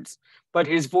records, but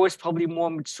his voice probably more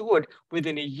matured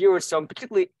within a year or so,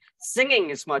 particularly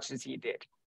singing as much as he did.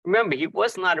 Remember, he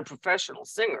was not a professional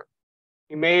singer.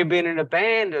 He may have been in a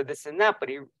band or this and that, but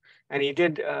he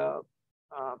did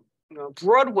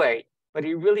Broadway, but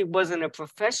he really wasn't a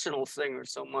professional singer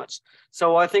so much.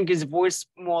 So I think his voice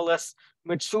more or less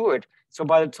matured. So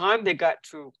by the time they got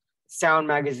to Sound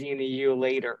Magazine a year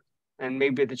later, and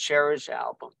maybe the Cherish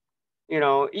album,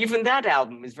 even that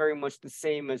album is very much the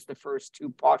same as the first two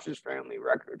Partridge Family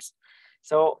records.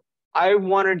 So I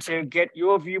wanted to get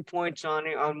your viewpoints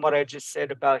on what I just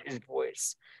said about his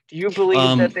voice. Do you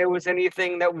believe that there was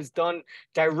anything that was done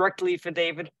directly for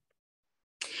David?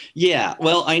 Yeah,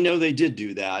 well, I know they did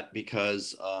do that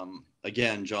because,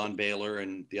 again, John Baylor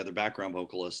and the other background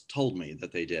vocalist told me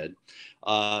that they did.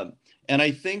 And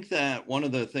I think that one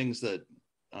of the things that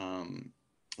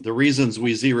the reasons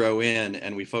we zero in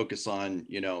and we focus on,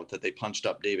 that they punched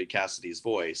up David Cassidy's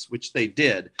voice, which they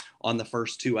did on the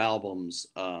first two albums,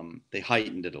 they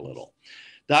heightened it a little.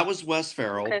 That was Wes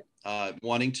Farrell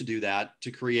wanting to do that,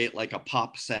 to create like a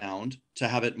pop sound, to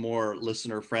have it more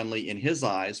listener friendly in his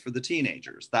eyes for the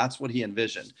teenagers. That's what he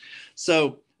envisioned.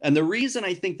 So, and the reason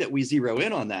I think that we zero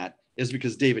in on that is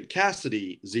because David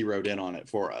Cassidy zeroed in on it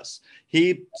for us.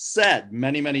 He said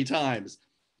many, many times,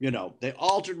 they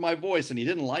altered my voice, and he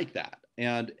didn't like that.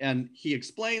 And he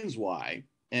explains why.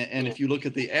 And if you look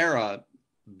at the era,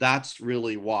 that's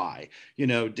really why.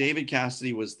 David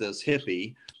Cassidy was this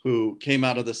hippie who came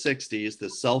out of the 60s,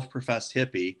 this self-professed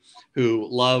hippie who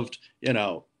loved,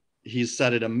 he's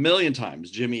said it a million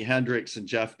times, Jimi Hendrix and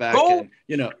Jeff Beck, and,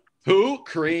 who?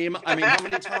 Cream. I mean, how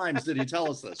many times did he tell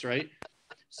us this, right?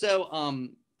 So,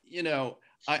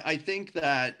 I think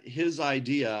that his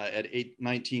idea at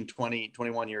 19, 20,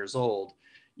 21 years old,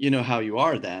 how you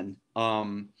are then,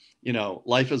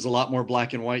 life is a lot more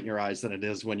black and white in your eyes than it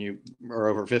is when you are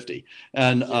over 50.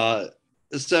 And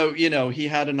so, he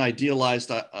had an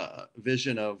idealized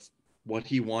vision of what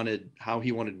he wanted, how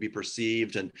he wanted to be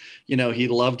perceived. And, he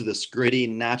loved this gritty,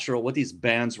 natural, what these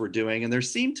bands were doing. And there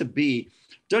seemed to be,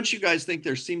 don't you guys think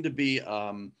there seemed to be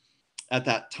at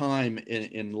that time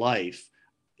in life,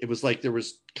 it was like there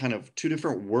was kind of two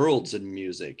different worlds in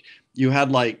music. You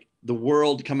had like the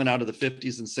world coming out of the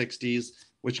 50s and 60s,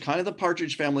 which kind of the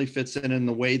Partridge Family fits in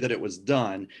the way that it was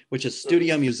done, which is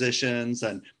studio musicians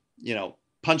and,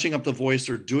 punching up the voice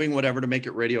or doing whatever to make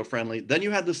it radio friendly. Then you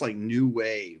had this like new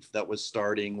wave that was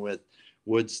starting with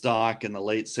Woodstock in the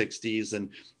late 60s and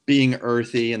being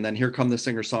earthy. And then here come the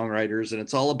singer-songwriters, and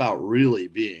it's all about really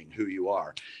being who you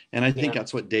are. And I think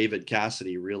that's what David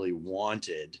Cassidy really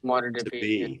wanted to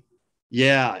be.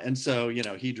 Yeah. And so,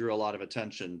 he drew a lot of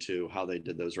attention to how they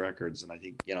did those records. And I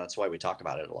think, that's why we talk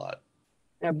about it a lot.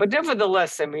 Yeah, but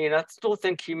nevertheless, I mean, I still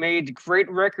think he made great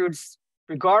records,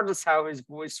 regardless how his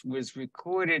voice was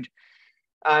recorded.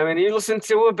 I mean, you listen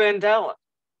to a Bandala.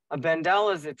 A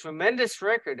Bandala is a tremendous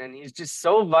record, and he's just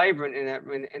so vibrant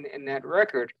in that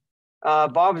record.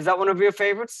 Bob, is that one of your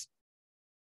favorites?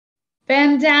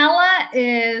 Vandala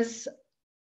is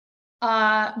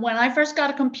when I first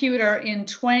got a computer in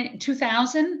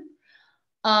 2000, and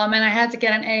I had to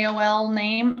get an AOL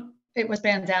name. It was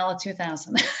Bandala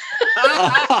 2000.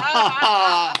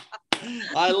 I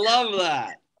love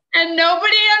that. And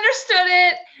nobody understood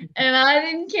it, and I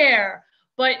didn't care.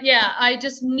 But yeah, I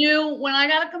just knew when I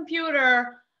got a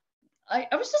computer, I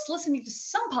was just listening to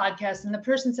some podcast, and the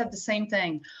person said the same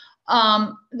thing.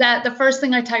 That the first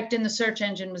thing I typed in the search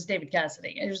engine was David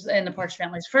Cassidy. It was in the Partridge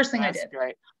Family. It's the first thing I did.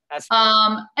 Great. That's great.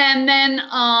 And then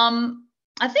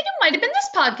I think it might have been this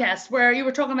podcast where you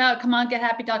were talking about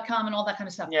comeongethappy.com and all that kind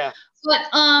of stuff. Yeah. But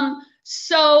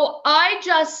so I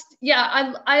just,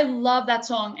 I love that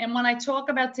song. And when I talk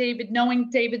about David, knowing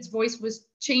David's voice was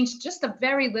changed just a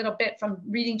very little bit from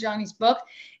reading Johnny's book,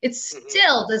 it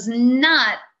still does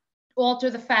not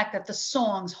alter the fact that the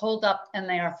songs hold up and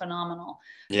they are phenomenal.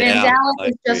 Yeah, Vandala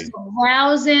is just a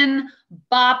rousing,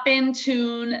 bopping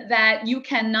tune that you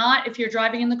cannot, if you're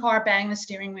driving in the car, bang the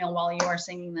steering wheel while you are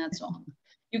singing that song.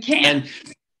 You can't. And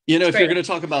you know, if you're going to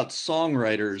talk about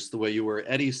songwriters the way you were,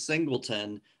 Eddie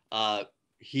Singleton,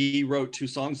 he wrote 2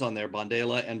 songs on there,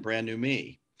 Bandela and Brand New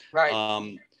Me. Right.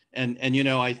 And you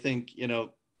know, I think, you know,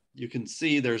 you can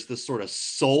see there's this sort of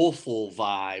soulful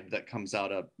vibe that comes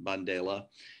out of Bandela.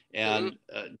 And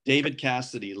David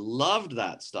Cassidy loved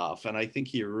that stuff. And I think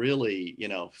he really, you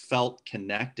know, felt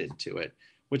connected to it,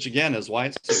 which again is why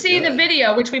it's so see good. The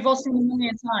video, which we've all seen a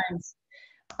million times.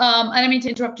 I don't mean to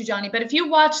interrupt you, Johnny, but if you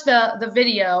watch the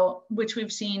video, which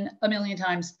we've seen a million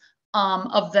times,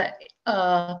 of the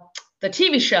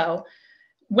TV show,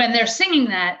 when they're singing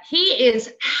that, he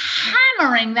is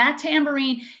hammering that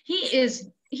tambourine. He is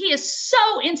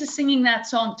so into singing that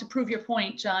song, to prove your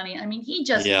point, Johnny. I mean, he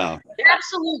just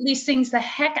absolutely sings the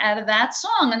heck out of that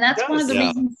song. And that's one of the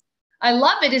reasons I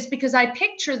love it, is because I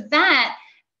picture that,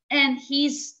 and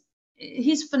he's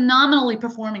phenomenally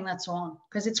performing that song,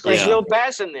 because it's great. There's real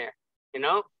passion there, you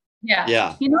know?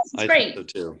 Yeah. He knows it's great.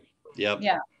 Think so too. Yep.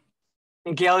 Yeah.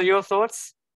 And Gail, your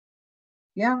thoughts?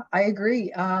 Yeah, I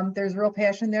agree. There's real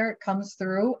passion there. It comes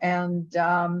through, and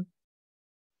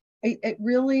it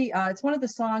really, it's one of the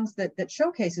songs that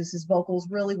showcases his vocals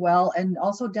really well, and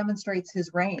also demonstrates his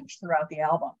range throughout the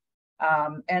album.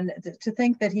 And to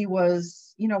think that he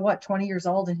was, 20 years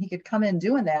old, and he could come in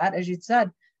doing that, as you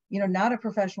said, not a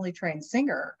professionally trained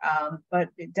singer, but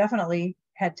it definitely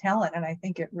had talent. And I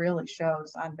think it really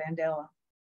shows on Bandela.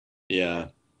 Yeah,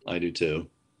 I do too.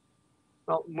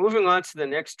 Well, moving on to the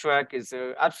next track is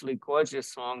an absolutely gorgeous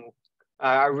song,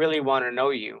 I Really Want to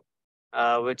Know You,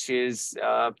 which is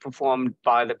performed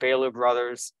by the Baylor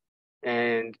Brothers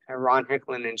and Ron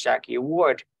Hicklin and Jackie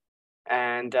Ward.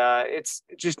 And it's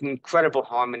just incredible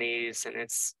harmonies, and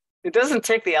it doesn't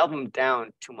take the album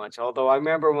down too much. Although I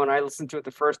remember when I listened to it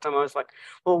the first time, I was like,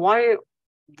 well, where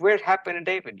it happened to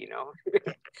David, And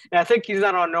I think he's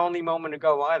not on Only Moment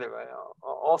Ago either,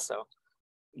 also.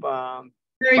 I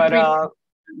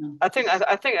think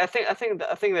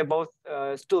they're both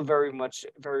still very much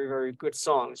very, very good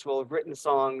songs, well written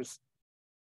songs.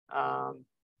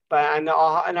 And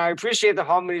I appreciate the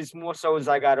harmonies more so as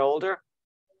I got older.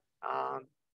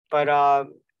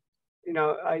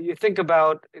 You think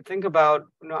about,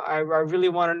 I really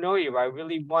want to know you. I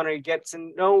really want to get to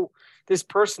know this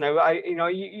person.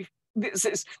 This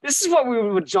is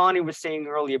what Johnny was saying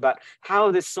earlier about how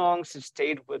the songs have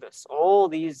stayed with us all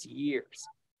these years.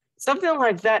 Something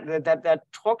like that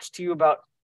talks to you about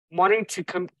wanting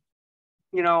to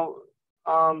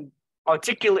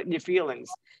articulate your feelings,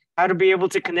 how to be able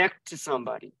to connect to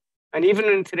somebody. And even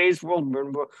in today's world,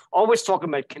 we're always talking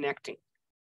about connecting.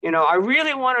 I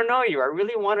really want to know you. I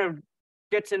really want to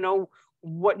get to know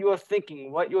what you're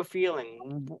thinking, what you're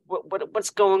feeling,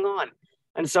 what's going on.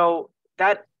 And so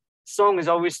that song has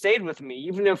always stayed with me,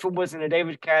 even if it wasn't a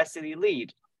David Cassidy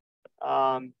lead.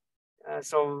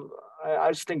 So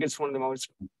I just think it's one of the most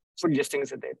prettiest things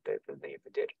that they ever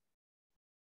did.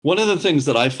 One of the things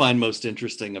that I find most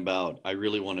interesting about I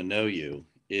Really Want to Know You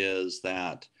is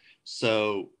that,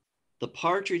 so the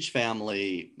Partridge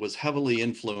Family was heavily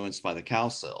influenced by the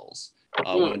Cowsills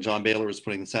when John Baylor was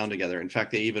putting the sound together. In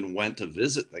fact, they even went to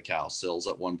visit the Cowsills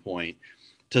at one point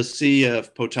to see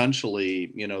if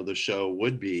potentially, the show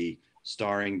would be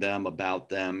starring them, about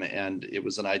them. And it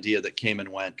was an idea that came and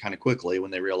went kind of quickly when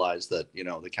they realized that,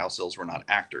 the Cowsills were not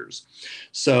actors.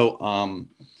 So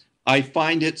I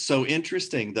find it so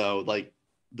interesting, though, like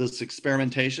this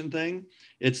experimentation thing.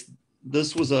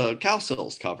 This was a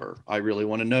Cowsills cover. I Really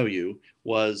Want to Know You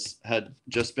had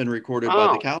just been recorded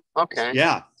by the Cowsills. Okay.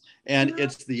 Yeah. And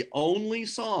it's the only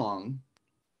song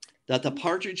that the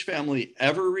Partridge Family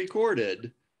ever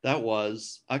recorded that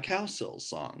was a Cowsills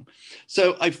song.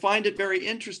 So I find it very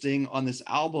interesting on this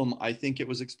album. I think it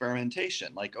was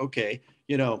experimentation. Like, okay,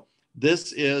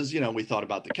 this is, we thought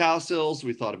about the Cowsills,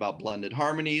 we thought about blended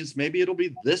harmonies. Maybe it'll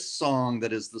be this song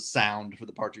that is the sound for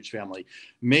the Partridge Family.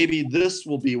 Maybe this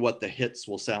will be what the hits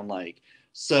will sound like.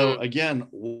 So again,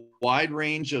 wide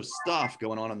range of stuff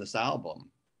going on this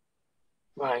album.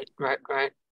 Right.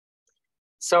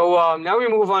 So now we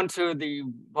move on to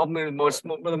one of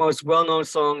the most well-known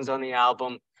songs on the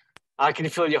album, "I Can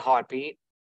Feel Your Heartbeat."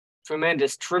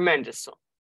 Tremendous song.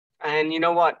 And you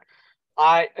know what?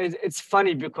 It's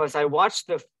funny because I watched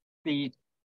the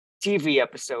TV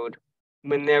episode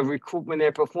when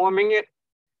they're performing it,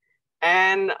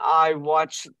 and I've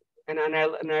listened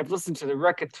to the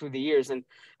record through the years, and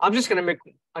I'm just gonna make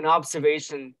an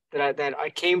observation that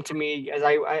I came to me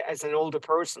as an older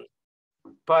person,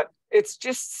 but it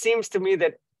just seems to me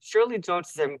that Shirley Jones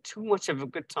is having too much of a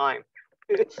good time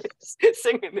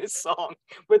singing this song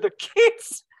with the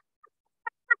kids.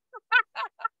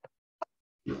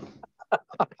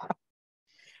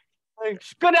 Like,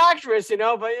 good actress,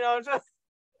 but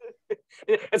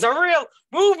it's a real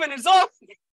movement. It's off.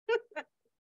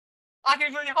 I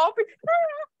can feel you happy.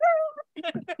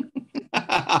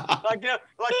 like,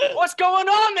 what's going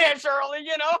on there, Shirley?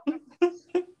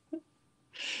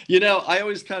 I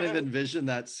always kind of envision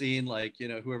that scene, like,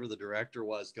 whoever the director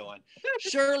was going,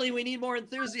 "Shirley, we need more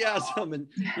enthusiasm," and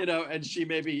and she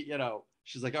maybe,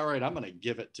 she's like, "All right, I'm gonna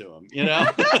give it to him,"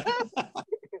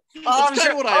 That's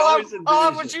kind of what I always envision.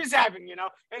 Oh, what she's having, Good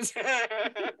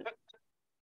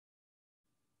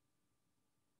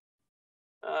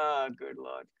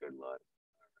Lord. All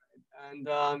right.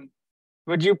 And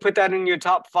would you put that in your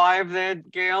top 5 there,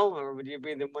 Gail, or would you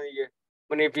be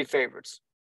one of your favorites?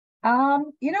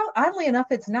 Oddly enough,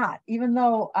 it's not, even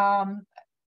though,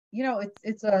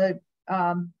 it's a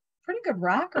pretty good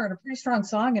rocker and a pretty strong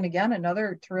song. And again,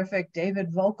 another terrific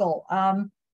David vocal.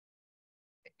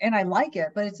 And I like it,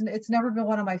 but it's never been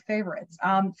one of my favorites.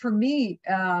 For me,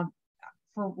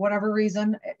 for whatever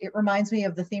reason, it reminds me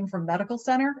of the theme from Medical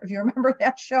Center. If you remember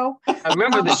that show. I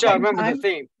remember the show. I remember the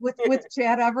theme. with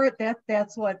Chad Everett.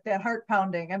 That's what, that heart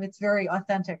pounding. I mean, it's very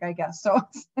authentic, I guess. So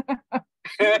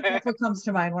that's what comes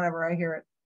to mind whenever I hear it.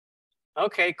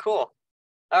 Okay, cool.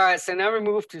 All right, so now we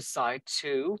move to side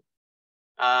 2.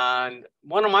 And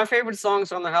one of my favorite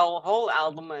songs on the whole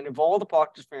album and of all the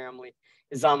Partridge Family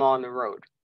is "I'm on the Road,"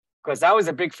 because I was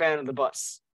a big fan of the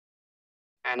bus.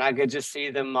 And I could just see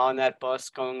them on that bus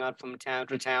going out from town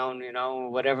to town,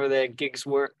 whatever their gigs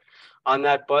were on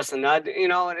that bus. And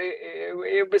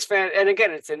it was fan. And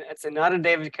again, it's not a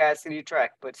David Cassidy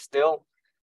track, but still,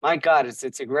 my God,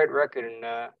 it's a great record. And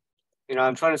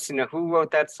I'm trying to see who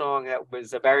wrote that song. That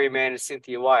was Barry Mann and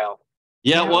Cynthia Weil.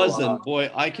 Yeah, it was. And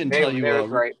boy, I can tell you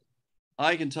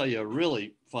a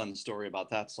really fun story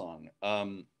about that song.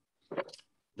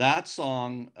 That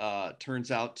song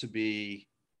turns out to be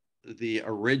the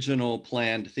original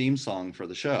planned theme song for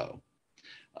the show.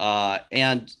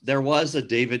 And there was a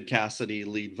David Cassidy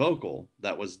lead vocal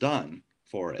that was done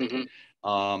for it.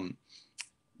 Mm-hmm.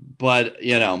 But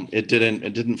it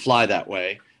didn't fly that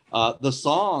way. The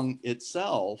song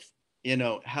itself,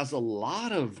 has a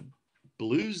lot of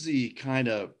bluesy kind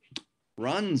of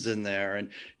runs in there.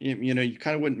 And, you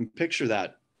kind of wouldn't picture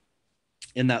that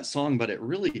in that song, but it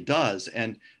really does.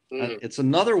 And it's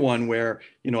another one where,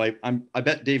 I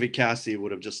bet David Cassidy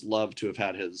would have just loved to have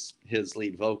had his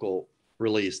lead vocal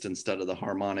released instead of the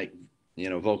harmonic,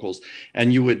 vocals.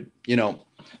 And you would,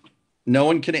 no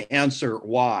one can answer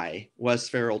why Wes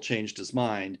Farrell changed his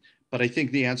mind, but I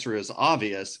think the answer is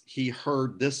obvious. He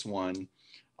heard this one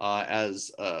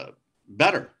as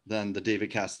better than the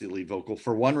David Cassidy lead vocal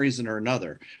for one reason or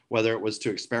another, whether it was to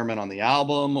experiment on the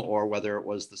album or whether it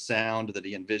was the sound that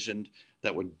he envisioned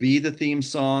that would be the theme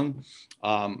song.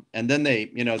 And then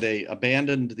they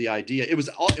abandoned the idea. It was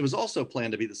also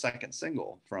planned to be the second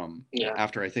single from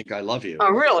After I Think I Love You.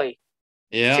 Oh, really?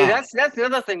 Yeah. See, that's the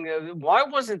other thing. Why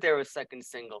wasn't there a second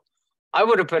single? I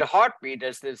would have put Heartbeat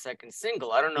as the second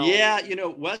single. I don't know. Yeah,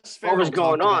 Wes Farrell. What was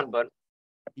going on, but.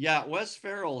 Yeah, Wes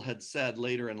Farrell had said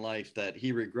later in life that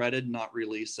he regretted not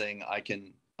releasing I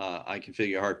Can Feel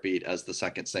Your Heartbeat as the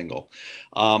second single.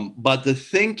 But the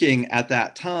thinking at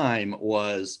that time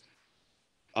was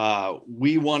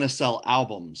we want to sell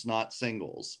albums, not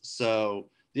singles. So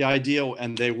the idea,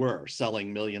 and they were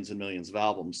selling millions and millions of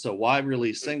albums. So why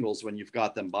release singles when you've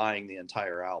got them buying the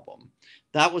entire album?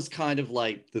 that was kind of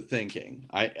like the thinking.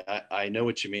 I know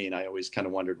what you mean. I always kind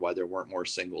of wondered why there weren't more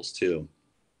singles too.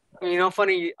 You know,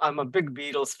 funny, I'm a big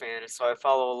Beatles fan, so I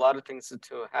follow a lot of things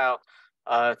into how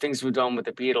things were done with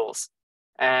the Beatles.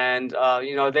 And,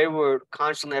 you know, they were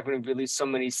constantly having to release so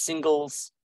many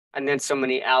singles and then so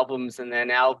many albums, and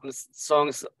then albums,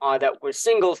 songs that were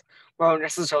singles weren't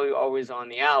necessarily always on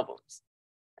the albums.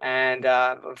 And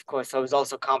of course, that was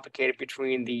also complicated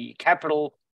between the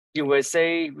Capitol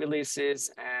USA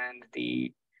releases and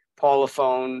the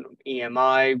Parlophone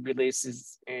EMI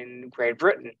releases in Great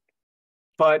Britain.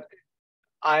 But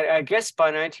I guess by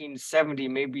 1970,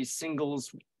 maybe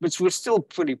singles, which were still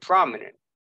pretty prominent,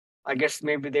 I guess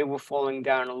maybe they were falling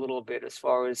down a little bit as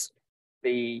far as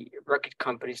the record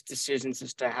company's decisions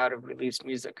as to how to release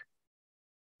music.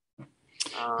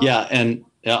 Yeah, and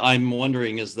I'm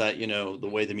wondering, is that, you know, the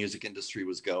way the music industry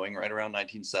was going right around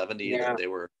 1970, Yeah. that they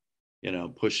were, you know,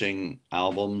 pushing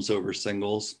albums over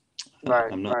singles?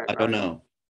 Right, I don't know.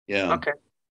 Yeah. Okay.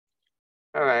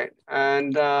 All right.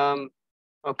 And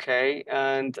okay.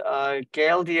 And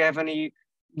Gail, do you have any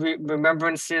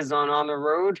remembrances on the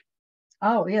road?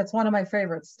 Oh, yeah, it's one of my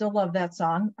favorites. Still love that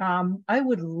song. I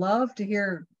would love to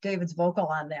hear David's vocal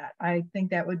on that. I think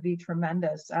that would be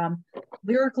tremendous.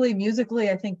 Lyrically,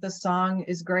 musically, I think the song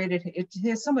is great. It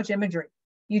has so much imagery.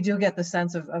 You do get the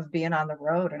sense of being on the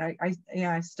road, and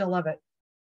I still love it.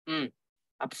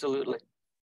 Absolutely.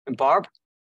 And Barb?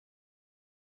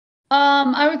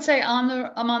 I would say I'm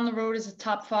on the road is a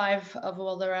top 5 of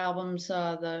all their albums.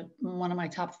 One of my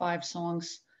top 5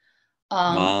 songs.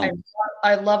 Wow.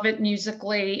 I love it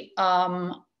musically.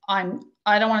 I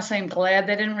don't want to say I'm glad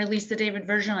they didn't release the David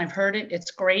version. I've heard it.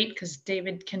 It's great because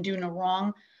David can do no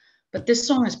wrong. But this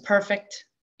song is perfect,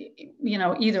 you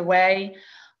know, either way.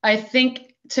 I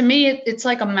think to me, it's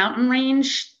like a mountain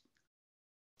range.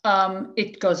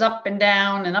 It goes up and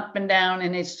down and up and down,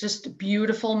 and it's just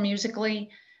beautiful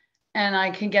musically. And I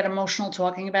can get emotional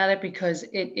talking about it because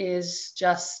it is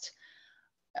just,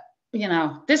 you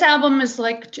know, this album is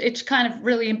like, it's kind of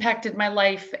really impacted my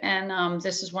life. And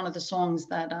this is one of the songs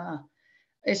that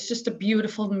it's just a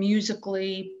beautiful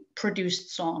musically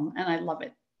produced song, and I love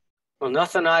it. Well,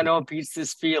 nothing I know beats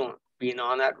this feeling, being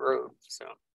on that road. So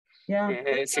Yeah,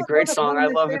 it's a great song. I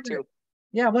love it too.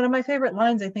 Yeah, one of my favorite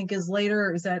lines, I think, is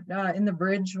later, is that in the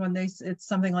bridge when it's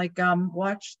something like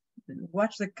watch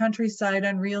the countryside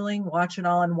unreeling, watch it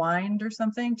all unwind or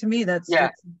something. To me, that's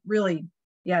really,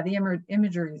 the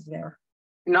imagery is there.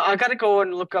 No, I got to go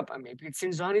and look up. Maybe it's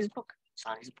in Zonnie's book.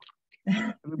 Zonnie's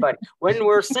book. Everybody, when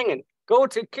we're singing, go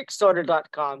to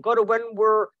Kickstarter.com. Go to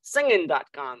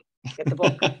whenwe'resinging.com. Get the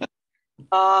book.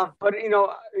 But you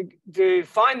know, to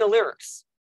find the lyrics,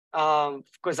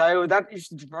 because that used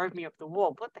to drive me up the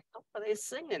wall. What the hell are they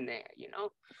singing there? You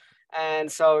know,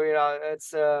 and so you know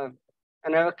it's and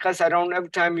because I don't, every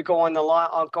time you go on the line,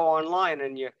 I'll go online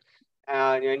and you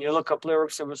look up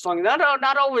lyrics of a song.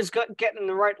 Not always getting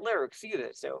the right lyrics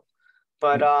either. So,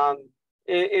 but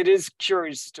it is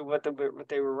curious as to what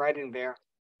they were writing there.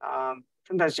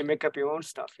 Sometimes you make up your own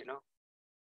stuff, you know.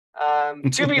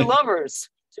 To be lovers.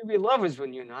 To be lovers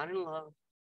when you're not in love.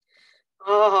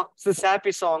 Oh, it's the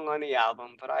sappy song on the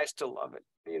album, but I still love it,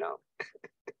 you know.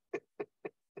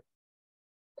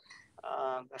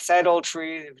 A sad old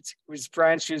tree whose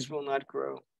branches will not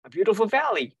grow. A beautiful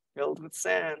valley filled with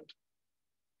sand.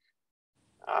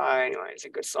 Anyway, it's a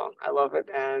good song. I love it.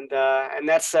 And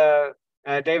that's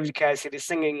David Cassidy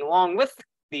singing along with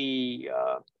the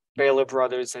Baylor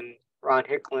brothers and Ron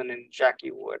Hicklin and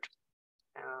Jackie Wood.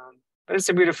 But it's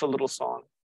a beautiful little song.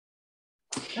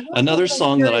 Another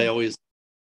song that I always...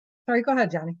 Sorry, go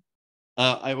ahead, Johnny.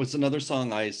 It was another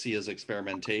song I see as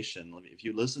experimentation. If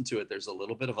you listen to it, there's a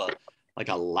little bit of a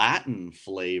Latin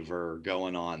flavor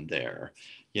going on there.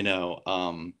 You know,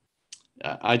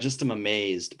 I just am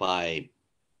amazed by,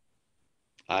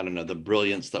 I don't know, the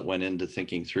brilliance that went into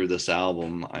thinking through this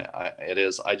album.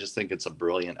 I just think it's a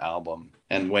brilliant album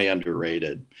and way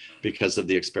underrated because of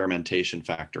the experimentation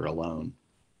factor alone.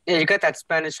 Yeah, you got that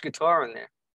Spanish guitar in there.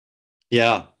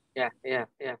 Yeah. Yeah.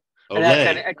 Olé. And that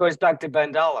kind of goes back to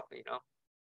Ben Dollop, you know.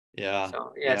 Yeah.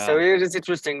 So it is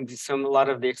interesting. A lot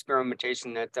of the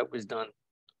experimentation that was done.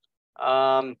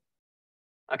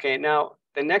 Okay, now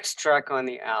the next track on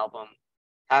the album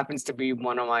happens to be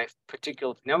one of my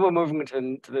particular. Now we're moving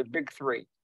to the big three.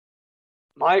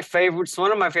 One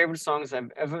of my favorite songs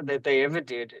that they ever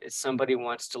did is "Somebody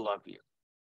Wants to Love You."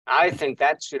 I think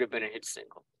that should have been a hit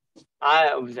single.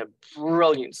 It was a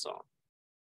brilliant song.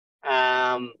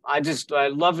 I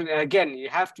love it. Again, you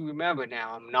have to remember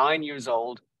now, I'm 9 years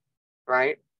old,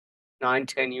 right? 9,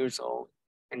 10 years old.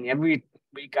 And every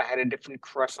week I had a different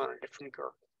crush on a different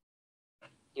girl.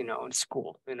 you know, in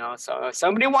school, you know, so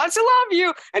somebody wants to love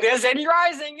you, and there's Eddie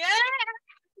Rising,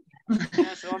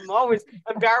 yeah. So I'm always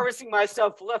embarrassing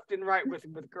myself left and right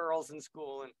with girls in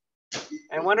school,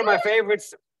 and one of my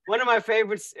favorites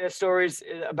stories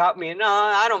about me. No,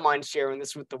 I don't mind sharing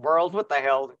this with the world. What the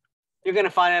hell? You're gonna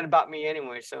find out about me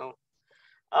anyway. So,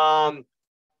 I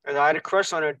had a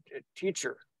crush on a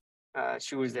teacher.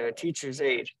 She was a teacher's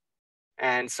aide.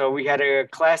 And so we had a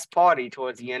class party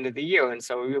towards the end of the year. And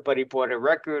so everybody bought a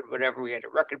record, whatever. We had a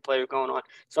record player going on.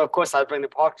 So, of course, I bring the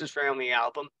Partridge Family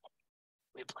album.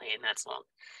 We're playing that song.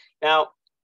 Now,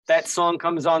 that song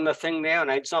comes on the thing there,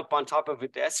 and I jump on top of a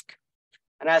desk.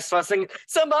 And I start singing,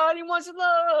 somebody wants to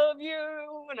love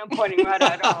you. And I'm pointing right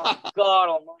at, oh, God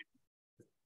almighty.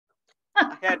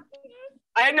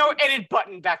 I had no edit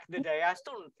button back in the day. I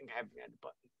still don't think I have an edit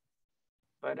button.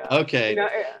 But, okay. You know,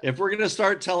 if we're going to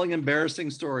start telling embarrassing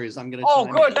stories, I'm going to. Oh,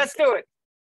 good. Let's do it.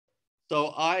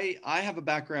 So I have a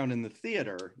background in the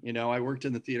theater. You know, I worked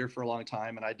in the theater for a long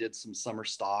time, and I did some summer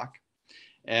stock.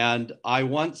 And I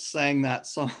once sang that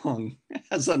song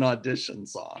as an audition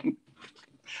song.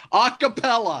 A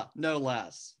cappella, no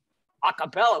less. A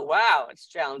cappella, wow, it's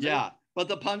challenging. Yeah, but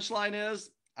the punchline is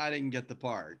I didn't get the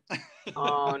part.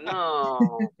 Oh,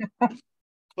 no.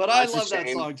 But I love that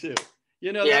song too.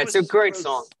 You know, yeah, it's a great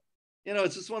song. You know,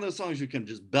 it's just one of those songs you can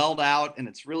just belt out, and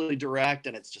it's really direct,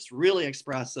 and it's just really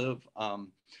expressive.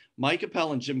 Mike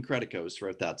Appel and Jim Creticos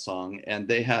wrote that song, and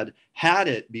they had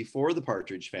it before the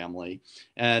Partridge Family,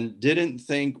 and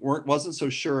wasn't so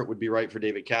sure it would be right for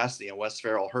David Cassidy. And Wes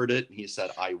Farrell heard it, and he said,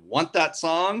 "I want that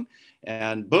song,"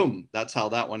 and boom, that's how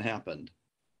that one happened.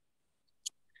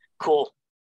 Cool.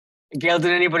 Gail,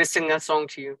 did anybody sing that song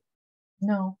to you?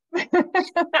 No.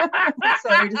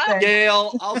 Sorry to say.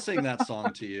 Gail, I'll sing that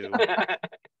song to you.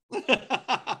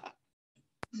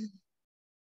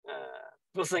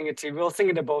 We'll sing it to you. We'll sing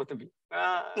it to both of you.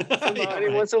 Somebody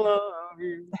wants to love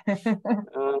you.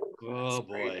 Oh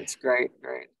boy, it's great.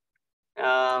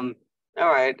 All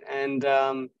right, and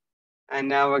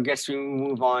now I guess we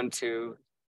move on to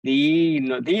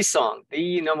the song,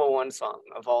 the number one song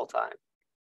of all time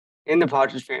in the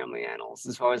Partridge Family annals,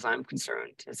 as far as I'm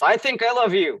concerned. It's "I Think I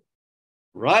Love You."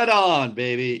 Right on,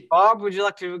 baby. Bob, would you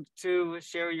like to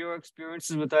share your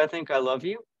experiences with "I Think I Love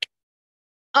You"?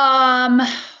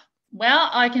 Well,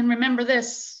 I can remember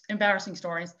this embarrassing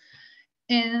stories.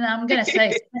 And I'm going to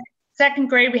say second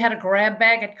grade, we had a grab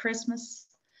bag at Christmas,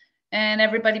 and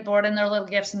everybody brought in their little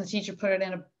gifts, and the teacher put it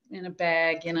in a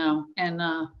bag, you know, and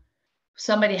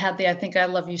somebody had the "I Think I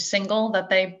Love You" single that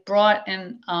they brought,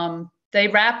 and they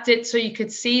wrapped it so you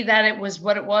could see that it was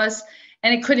what it was,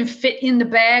 and it couldn't fit in the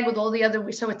bag with all the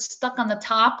other, so it's stuck on the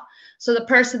top. So the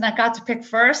person that got to pick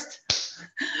first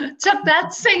took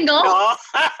that single,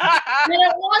 and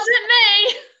it wasn't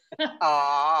me.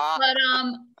 But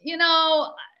you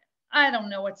know, I don't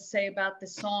know what to say about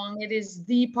this song. It is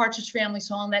the Partridge Family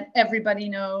song that everybody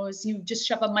knows. You just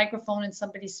shove a microphone in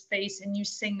somebody's face and you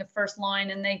sing the first line,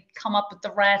 and they come up with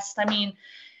the rest. I mean,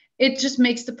 it just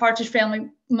makes the Partridge Family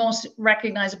most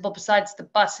recognizable, besides the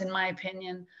bus, in my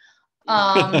opinion.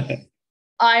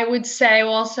 I would say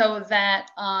also that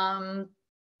one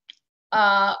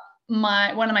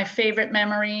of my favorite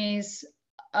memories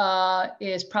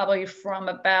is probably from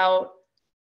about,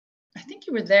 I think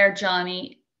you were there,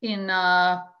 Johnny, in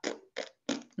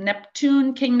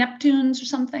King Neptune's or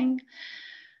something.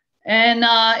 And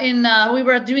we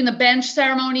were doing the bench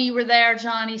ceremony. You were there,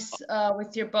 Johnny,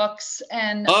 with your books.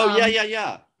 And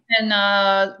yeah.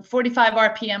 And 45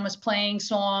 RPM was playing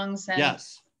songs. And,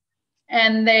 yes.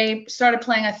 And they started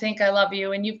playing "I Think I Love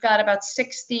You," and you've got about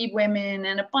 60 women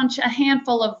and a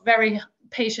handful of very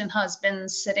patient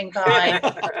husbands sitting by.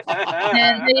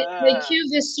 And they cue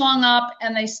this song up,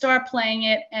 and they start playing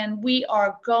it, and we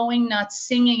are going nuts,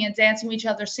 singing and dancing with each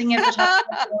other, singing at the top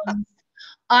of our lungs.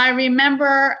 I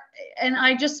remember, and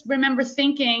I just remember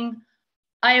thinking,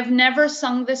 I have never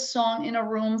sung this song in a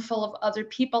room full of other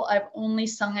people. I've only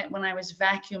sung it when I was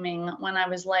vacuuming, when I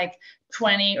was like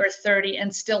 20 or 30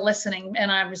 and still listening.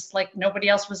 And I was like, nobody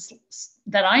else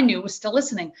that I knew was still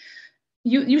listening.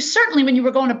 You certainly, when you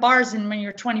were going to bars and when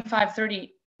you're 25,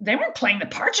 30, they weren't playing the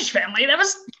Partridge Family. That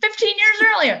was 15 years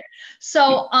earlier.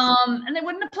 So, and they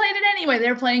wouldn't have played it anyway. They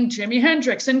were playing Jimi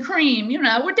Hendrix and Cream, you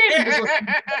know, what David was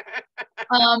listening.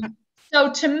 So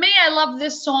to me, I love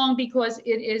this song because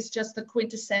it is just the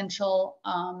quintessential.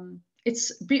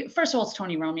 First of all, it's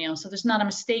Tony Romeo, so there's not a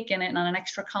mistake in it, not an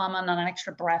extra comma, not an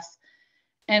extra breath,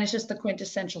 and it's just the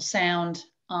quintessential sound.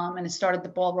 And it started the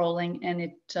ball rolling, and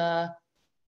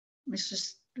it's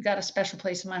just got a special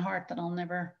place in my heart that I'll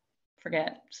never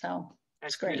forget. So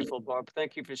that's great. Beautiful, Barb.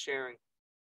 Thank you for sharing.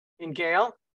 And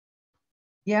Gail?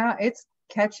 Yeah, it's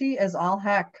catchy as all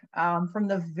heck. From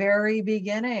the very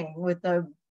beginning with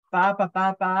the ba ba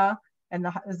ba ba and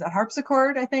the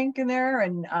harpsichord, I think, in there,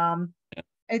 and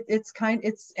it's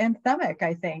anthemic,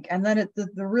 I think, and then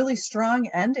the really strong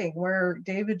ending where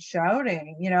David's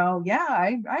shouting, yeah,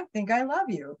 I think I love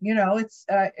you.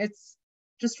 It's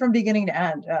just from beginning to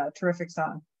end, terrific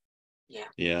song.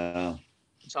 Yeah.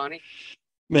 Johnny?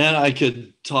 Man, I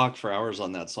could talk for hours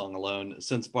on that song alone.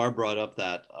 Since Barb brought up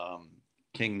that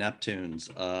King Neptune's,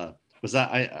 was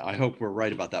that, I hope we're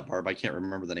right about that, Barb. I can't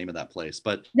remember the name of that place,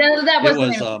 but That was it the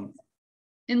was name.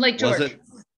 In Lake George. Was it?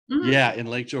 Mm-hmm. Yeah, in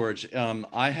Lake George.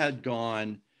 I had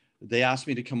gone, they asked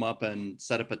me to come up and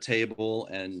set up a table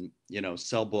and,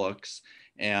 sell books.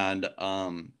 And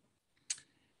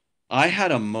I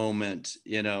had a moment,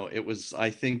 it was, I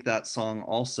think, that song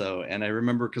also. And I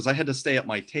remember because I had to stay at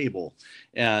my table,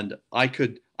 and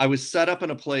I was set up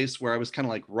in a place where I was kind of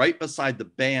like right beside the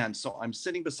band. So I'm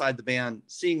sitting beside the band,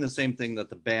 seeing the same thing that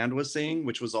the band was seeing,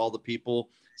 which was all the people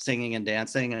singing and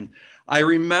dancing. And I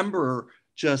remember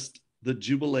just the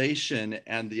jubilation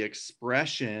and the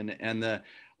expression and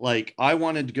I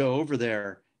wanted to go over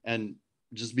there and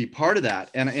just be part of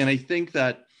that. And I think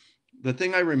that the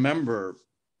thing I remember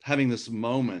having this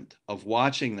moment of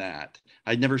watching that,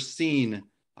 I'd never seen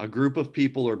a group of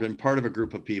people or been part of a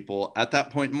group of people at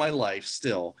that point in my life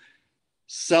still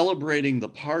celebrating the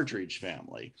Partridge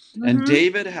Family. Mm-hmm. And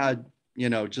David had,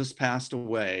 just passed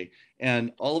away.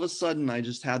 And all of a sudden I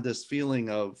just had this feeling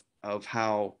of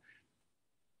how,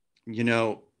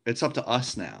 it's up to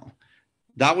us now.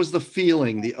 That was the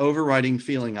feeling, the overriding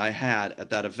feeling I had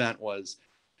at that event was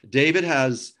David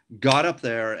has got up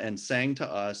there and sang to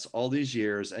us all these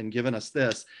years and given us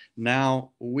this.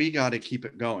 Now we got to keep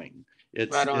it going.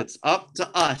 It's up to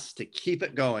us to keep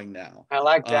it going now. I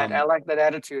like that. I like that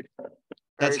attitude.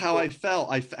 That's how I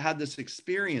felt. I had this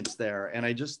experience there, and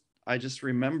I just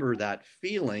remember that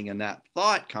feeling and that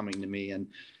thought coming to me, and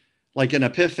like an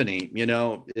epiphany.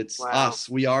 It's us.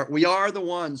 We are the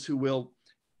ones who will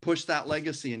push that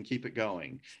legacy and keep it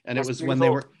going. And it was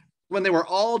beautiful. when they were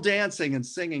all dancing and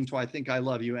singing to I Think I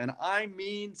Love You. And I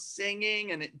mean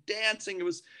singing and dancing. It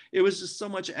was just so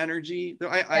much energy.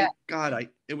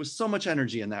 It was so much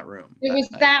energy in that room. It was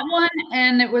that one,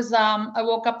 and it was I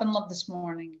Woke Up in Love This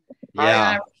Morning.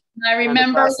 Yeah. I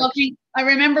remember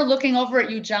looking over at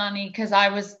you, Johnny, because I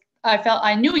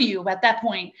knew you at that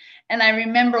point. And I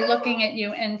remember looking at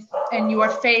you, and your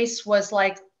face was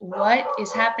like, what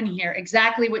is happening here?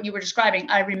 Exactly what you were describing.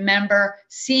 I remember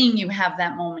seeing you have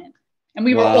that moment. And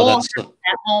we were all having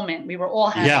that moment. We were all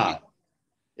having it.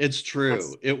 It's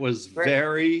true. It was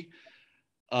very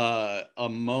a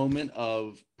moment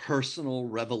of personal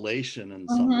revelation in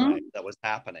some way that was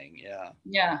happening.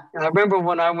 Yeah. I remember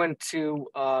when I went to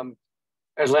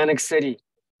Atlantic City,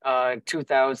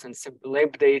 2000,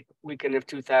 Labor Day weekend of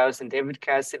 2000. David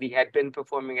Cassidy had been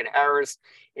performing at Harris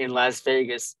in Las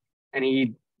Vegas, and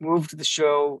he moved the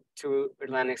show to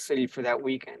Atlantic City for that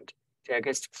weekend to, I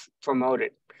guess, promote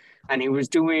it. And he was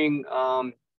doing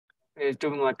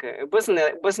it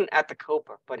wasn't at the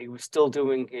Copa, but he was still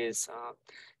doing his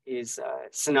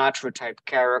Sinatra type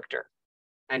character,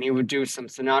 and he would do some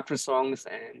Sinatra songs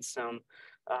and some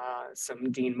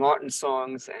Dean Martin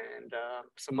songs and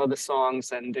some other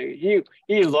songs, and he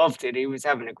loved it. He was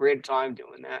having a great time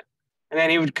doing that. And then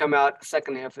he would come out the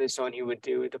second half of the show and he would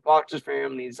do the Partridge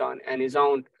Family and his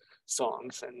own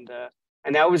songs,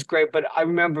 and that was great. But I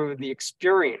remember the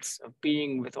experience of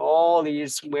being with all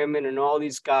these women and all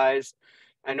these guys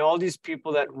and all these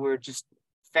people that were just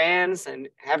fans and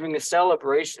having a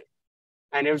celebration.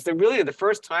 And it was really the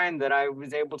first time that I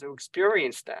was able to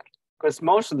experience that. Because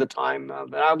most of the time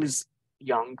that I was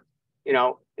young,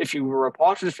 if you were a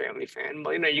Partridge Family fan,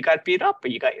 well, you got beat up, or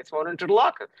you got thrown into the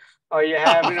locker, or you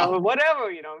have,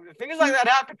 whatever, things like that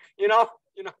happen.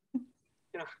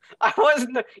 I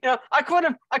wasn't, I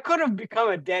could have become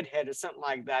a deadhead or something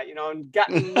like that, and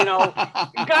gotten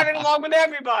along with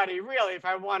everybody, really, if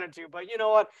I wanted to. But you know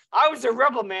what? I was a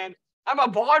rebel, man. I'm a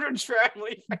Partridge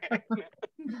Family fan.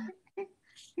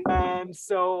 And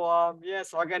so,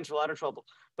 so I got into a lot of trouble.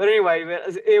 But anyway,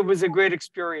 it was a great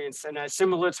experience, and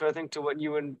similar to, I think, to what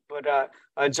you and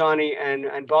Johnny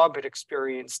and Bob had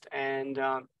experienced. And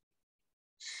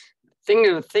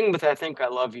the thing with I Think I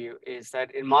Love You is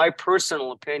that, in my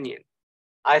personal opinion,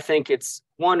 I think it's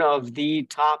one of the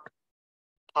top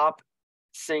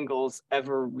singles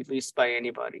ever released by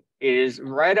anybody. It is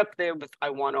right up there with I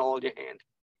Want to Hold Your Hand.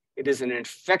 It is an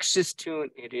infectious tune.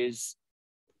 It is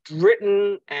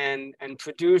written and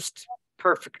produced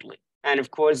perfectly, and of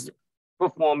course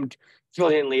performed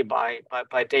brilliantly by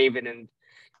David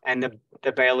and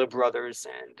the Baylor brothers,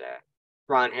 and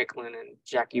Ron Hicklin and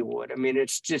Jackie Wood. I mean,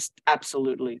 it's just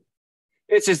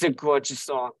a gorgeous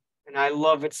song. And I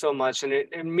love it so much. And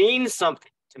it means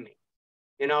something to me.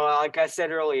 You know, like I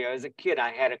said earlier, as a kid,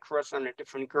 I had a crush on a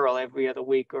different girl every other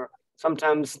week, or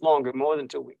sometimes longer, more than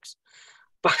 2 weeks.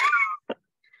 But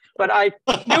but I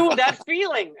knew that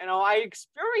feeling. You know, I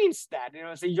experienced that. You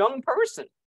know, as a young person.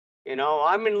 You know,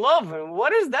 I'm in love, and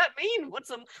what does that mean? What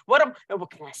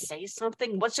can I say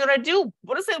something? What should I do?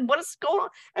 What is it? What is going on?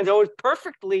 And so it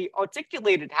perfectly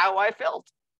articulated how I felt,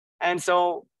 and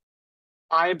so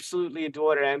I absolutely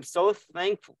adored it. I'm so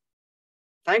thankful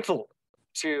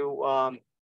to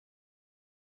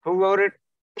who wrote it?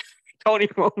 Tony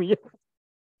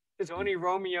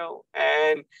Romeo,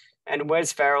 and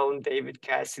Wes Farrell and David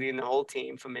Cassidy and the whole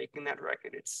team for making that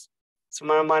record. It's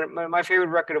one of my favorite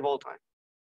record of all time.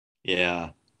 Yeah.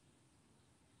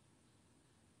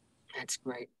 That's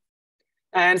great.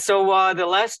 And so the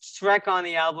last track on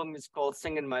the album is called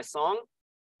Singing My Song.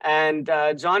 And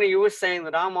Johnny, you were saying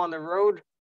that I'm on the Road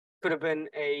could have been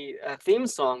a theme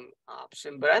song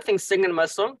option, but I think Singing My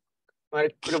Song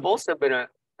could have also been a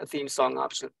theme song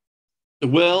option.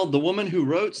 Well, the woman who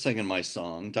wrote Singing My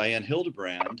Song, Diane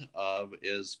Hildebrand,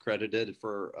 is credited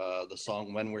for the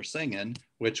song When We're Singing,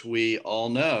 which we all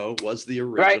know was the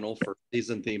original first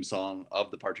season theme song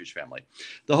of the Partridge Family.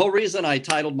 The whole reason I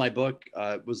titled my book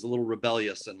was a little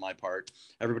rebellious in my part.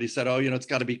 Everybody said, oh, you know, it's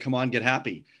got to be Come On, Get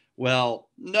Happy. Well,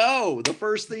 no, the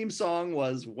first theme song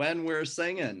was When We're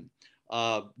Singing.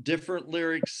 Different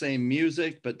lyrics, same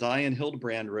music, but Diane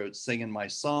Hildebrand wrote Singing My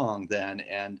Song then,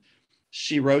 and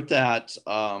she wrote that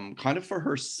kind of for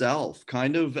herself,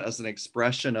 kind of as an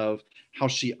expression of how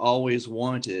she always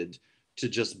wanted to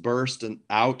just burst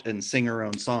out and sing her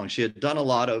own song. She had done a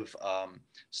lot of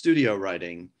studio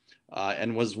writing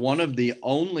and was one of the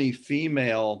only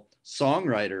female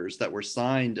songwriters that were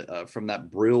signed from that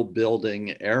Brill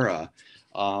Building era.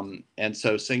 And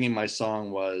so Singing My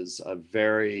Song was a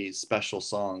very special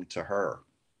song to her.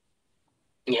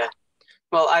 Yeah.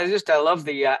 Well, I love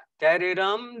the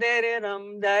da-da-dum,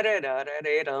 da-da-dum,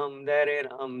 da-da-da-da-da-dum,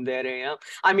 da-da-dum, da-da-dum.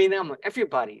 I mean,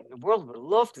 everybody in the world would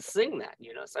love to sing that,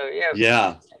 you know. So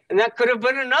yeah. And that could have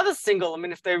been another single. I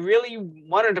mean, if they really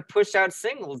wanted to push out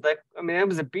singles, that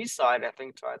was a B-side, I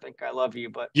think, to I Think I Love You.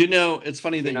 But you know, it's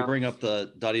funny that you bring up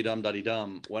the dum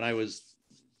dum. When I was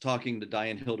talking to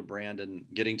Diane Hildebrand and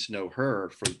getting to know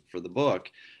her for the book,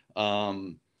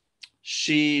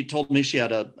 she told me she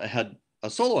had a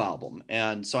solo album.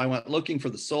 And so I went looking for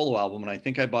the solo album, and I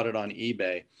think I bought it on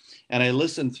eBay. And I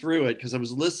listened through it because I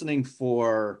was listening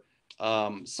for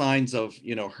signs of,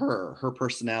 you know, her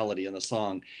personality in the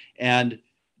song. And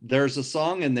there's a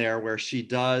song in there where she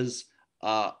does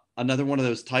another one of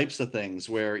those types of things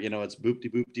where, you know, it's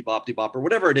boop-de-boop-de bop-de-bop or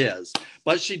whatever it is.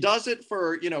 But she does it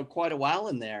for, you know, quite a while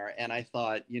in there. And I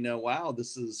thought, you know, wow,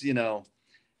 this is, you know,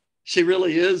 she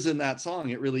really is in that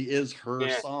song. It really is her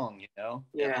song, you know,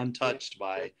 untouched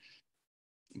by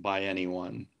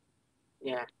anyone.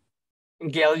 Yeah.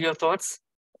 And Gail, your thoughts?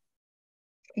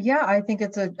 Yeah, I think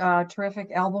it's a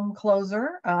terrific album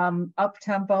closer, up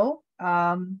tempo,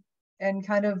 and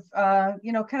kind of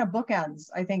bookends,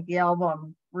 I think, the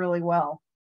album really well.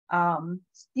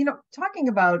 You know, talking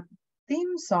about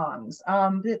theme songs,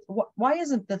 why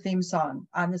isn't the theme song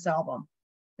on this album?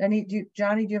 Johnny, do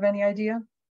you have any idea?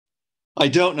 I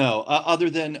don't know. Other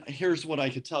than, here's what I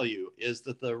could tell you, is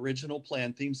that the original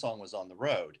planned theme song was On the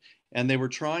Road, and they were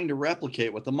trying to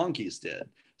replicate what the Monkees did.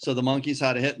 So the Monkees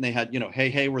had a hit, and they had, you know, Hey,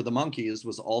 Hey, We're the Monkees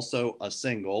was also a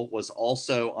single, was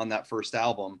also on that first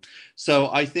album. So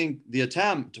I think the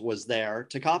attempt was there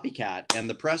to copycat, and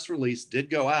the press release did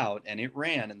go out, and it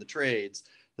ran in the trades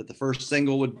that the first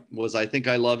single was I Think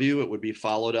I Love You. It would be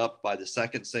followed up by the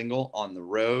second single, On the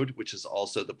Road, which is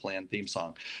also the planned theme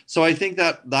song. So I think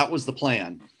that was the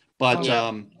plan. But,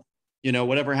 you know,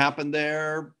 whatever happened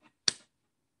there,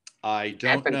 I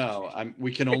don't know.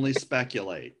 We can only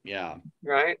speculate. Yeah.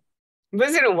 Right.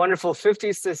 Isn't it wonderful?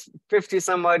 50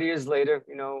 some odd years later,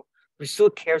 you know, we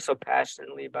still care so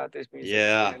passionately about this music.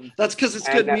 Yeah, that's because it's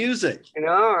good music. You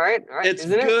know, right? It's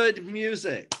good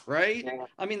music, right? Yeah.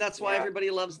 I mean, that's why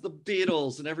everybody loves the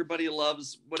Beatles and everybody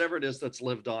loves whatever it is that's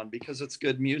lived on, because it's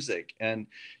good music. And,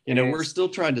 you know, we're still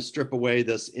trying to strip away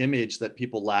this image that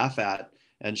people laugh at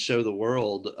and show the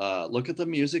world. Look at the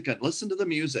music and listen to the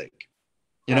music.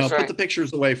 You know, put the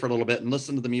pictures away for a little bit and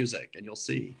listen to the music, and you'll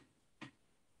see.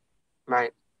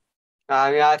 Right.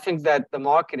 I think that the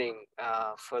marketing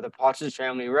for the Partridge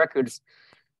Family records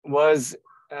was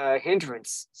a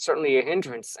hindrance, certainly a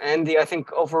hindrance, and I think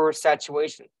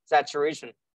saturation.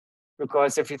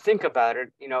 Because if you think about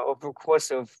it, you know, over the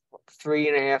course of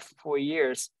 3.5, 4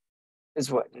 years,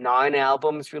 there's what, 9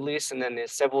 albums released, and then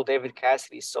there's several David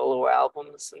Cassidy solo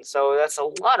albums, and so that's a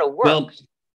lot of work. Well,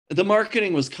 the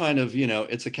marketing was kind of,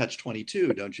 it's a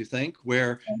catch-22, don't you think?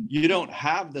 Where you don't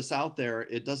have this out there,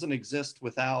 it doesn't exist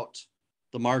without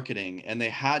the marketing, and they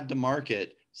had to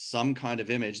market some kind of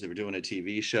image. They were doing a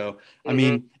TV show. I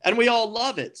mean, and we all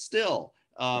love it still.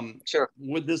 Sure.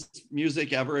 Would this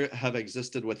music ever have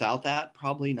existed without that?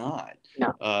 Probably not.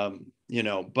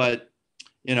 No. But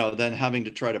then having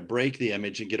to try to break the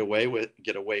image and get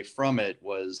away from it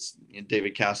was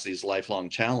David Cassidy's lifelong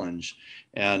challenge.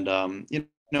 And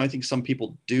I think some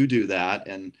people do that,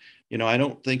 and I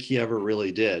don't think he ever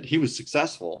really did. He was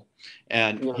successful,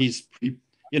 and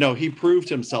he proved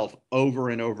himself over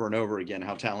and over and over again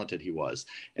how talented he was,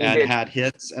 and had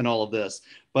hits and all of this.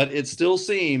 But it still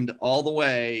seemed all the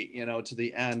way, to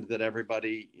the end, that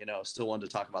everybody, still wanted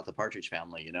to talk about the Partridge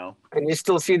Family, And you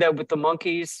still see that with the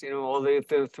Monkees, all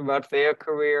throughout their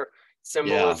career,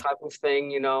 similar type of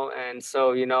thing, and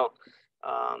so,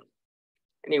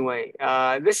 anyway,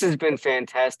 this has been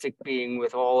fantastic being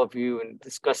with all of you and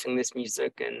discussing this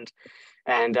music,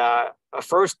 and a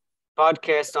first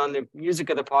podcast on the music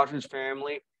of the Partridge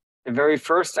Family, the very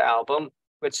first album,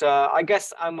 which I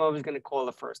guess I'm always going to call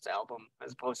the first album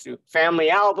as opposed to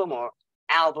family album or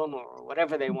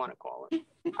whatever they want to call it.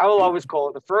 I will always call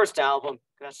it the first album.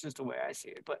 That's just the way I see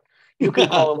it. But you can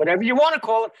call it whatever you want to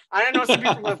call it. I know some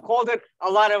people have called it a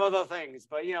lot of other things,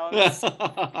 but it's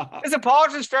a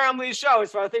Partridge Family show,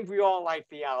 so I think we all like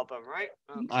the album, right?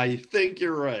 I think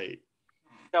you're right.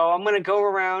 So I'm going to go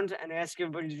around and ask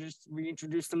everybody to just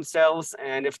reintroduce themselves,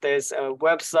 and if there's a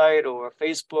website or a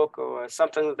Facebook or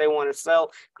something that they want to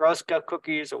sell, Girl Scout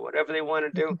cookies or whatever they want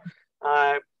to do,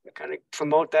 kind of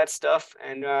promote that stuff.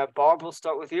 And Barb, we'll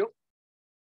start with you.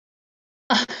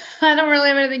 I don't really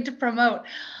have anything to promote.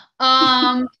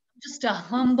 Just a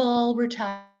humble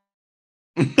retired.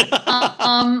 I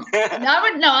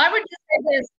would just say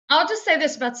this. I'll just say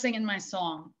this about singing my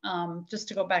song. Just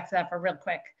to go back to that for real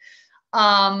quick.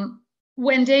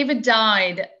 When David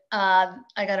died,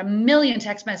 I got a million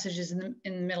text messages in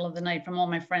the middle of the night from all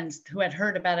my friends who had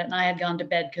heard about it, and I had gone to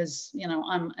bed because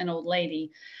I'm an old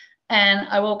lady. And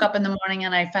I woke up in the morning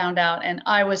and I found out, and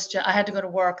I had to go to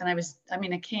work, and I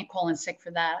can't call in sick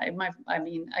for that.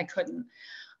 I couldn't.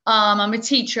 I'm a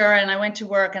teacher, and I went to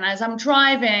work, and as I'm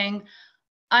driving,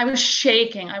 I was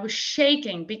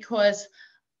shaking because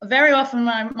very often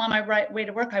when I'm on my way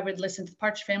to work, I would listen to the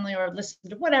Partridge Family or listen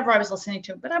to whatever I was listening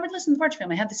to, but I would listen to the Partridge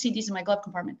Family. I had the CDs in my glove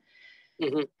compartment.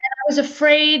 And I was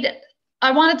afraid.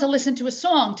 I wanted to listen to a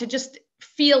song to just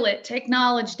feel it, to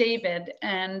acknowledge David,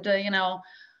 and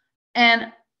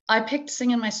and I picked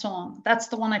Singing My Song. That's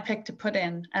the one I picked to put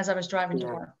in as I was driving to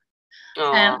work.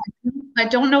 And I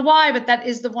don't know why, but that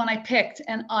is the one I picked,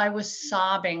 and I was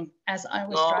sobbing as I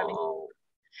was driving.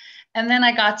 And then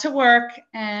I got to work,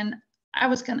 and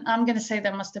I'm gonna say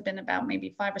there must have been about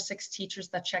maybe 5 or 6 teachers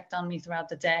that checked on me throughout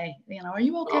the day. Are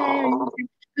you okay? Are you okay?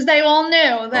 Because they all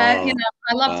knew that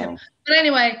I loved him. But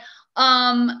anyway,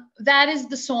 that is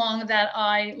the song that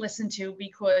I listen to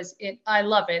because I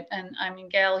love it. And I mean,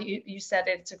 Gail, you said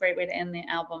it, it's a great way to end the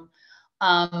album.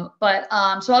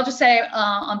 So I'll just say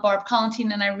I'm Barb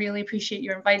Collantine, and I really appreciate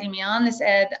you inviting me on this,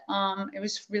 Ed. It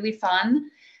was really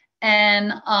fun.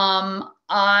 And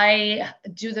I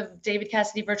do the David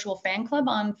Cassidy Virtual Fan Club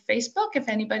on Facebook. If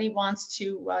anybody wants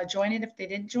to join it, if they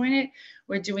didn't join it,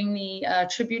 we're doing the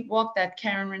tribute walk that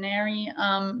Karen Ranieri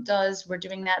does. We're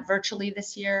doing that virtually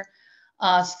this year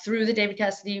through the David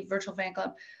Cassidy Virtual Fan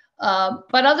Club.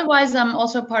 But otherwise, I'm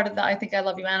also part of the I Think I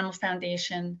Love You Animal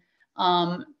Foundation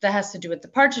that has to do with the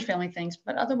Partridge Family things.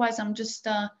 But otherwise, I'm just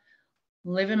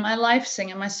living my life,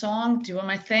 singing my song, doing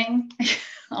my thing.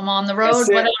 I'm on the road,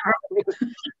 whatever.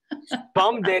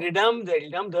 Bum daddy dum daddy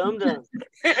dum dum dum.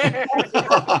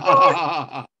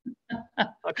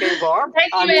 Okay, Barb.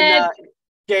 Thank you, Ed.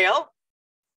 Gail.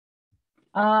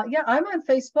 Yeah, I'm on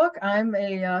Facebook. I'm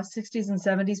a 60s and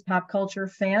 70s pop culture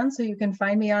fan, so you can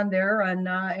find me on there on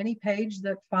any page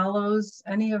that follows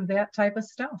any of that type of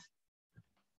stuff.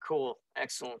 Cool,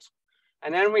 excellent.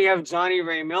 And then we have Johnny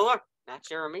Ray Miller, not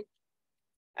Jeremy,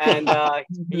 and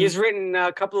he's written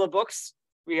a couple of books.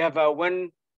 We have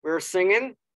When We're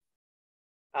Singing,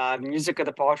 the music of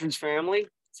the Partridge Family.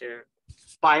 It's a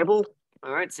Bible.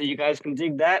 All right, so you guys can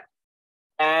dig that.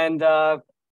 And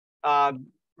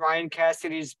Ryan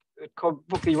Cassidy's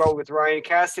book he wrote with Ryan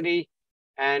Cassidy,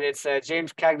 and it's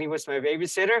James Cagney Was My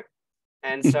Babysitter.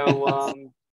 And so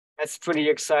that's pretty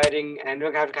exciting. And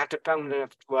we're going to have to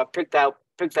pick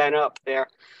that up there.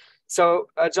 So,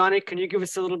 Johnny, can you give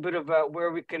us a little bit of where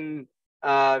we can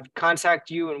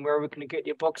contact you and where we can get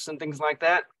your books and things like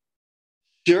that?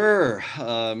 Sure.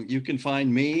 You can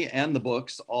find me and the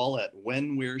books all at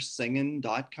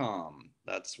whenwe'resingin.com.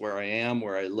 That's where I am,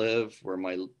 where I live, where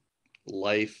my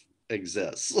life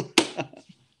exists.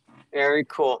 Very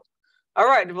cool. All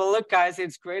right. Well, look, guys,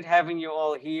 it's great having you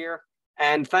all here.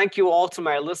 And thank you all to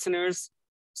my listeners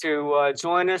to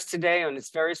join us today on this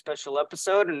very special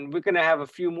episode. And we're going to have a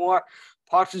few more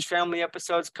Partridge Family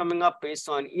episodes coming up based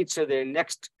on each of their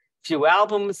next few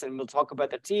albums. And we'll talk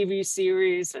about the TV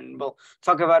series, and we'll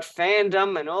talk about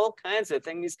fandom and all kinds of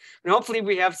things. And hopefully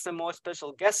we have some more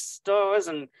special guest stars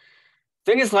and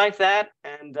things like that.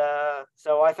 And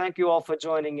so I thank you all for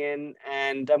joining in.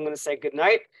 And I'm going to say good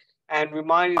night and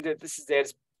remind you that this is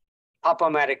Ed's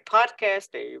Pop-O-Matic podcast,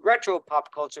 a retro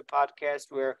pop culture podcast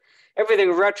where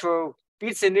everything retro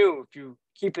beats anew if you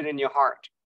keep it in your heart.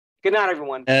 Good night,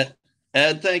 everyone. Ed,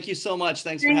 thank you so much.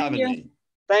 Thanks for having me.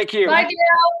 Thank you. Bye,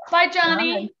 Gail. Bye,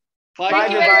 Johnny. Bye, Bye,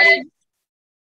 everybody.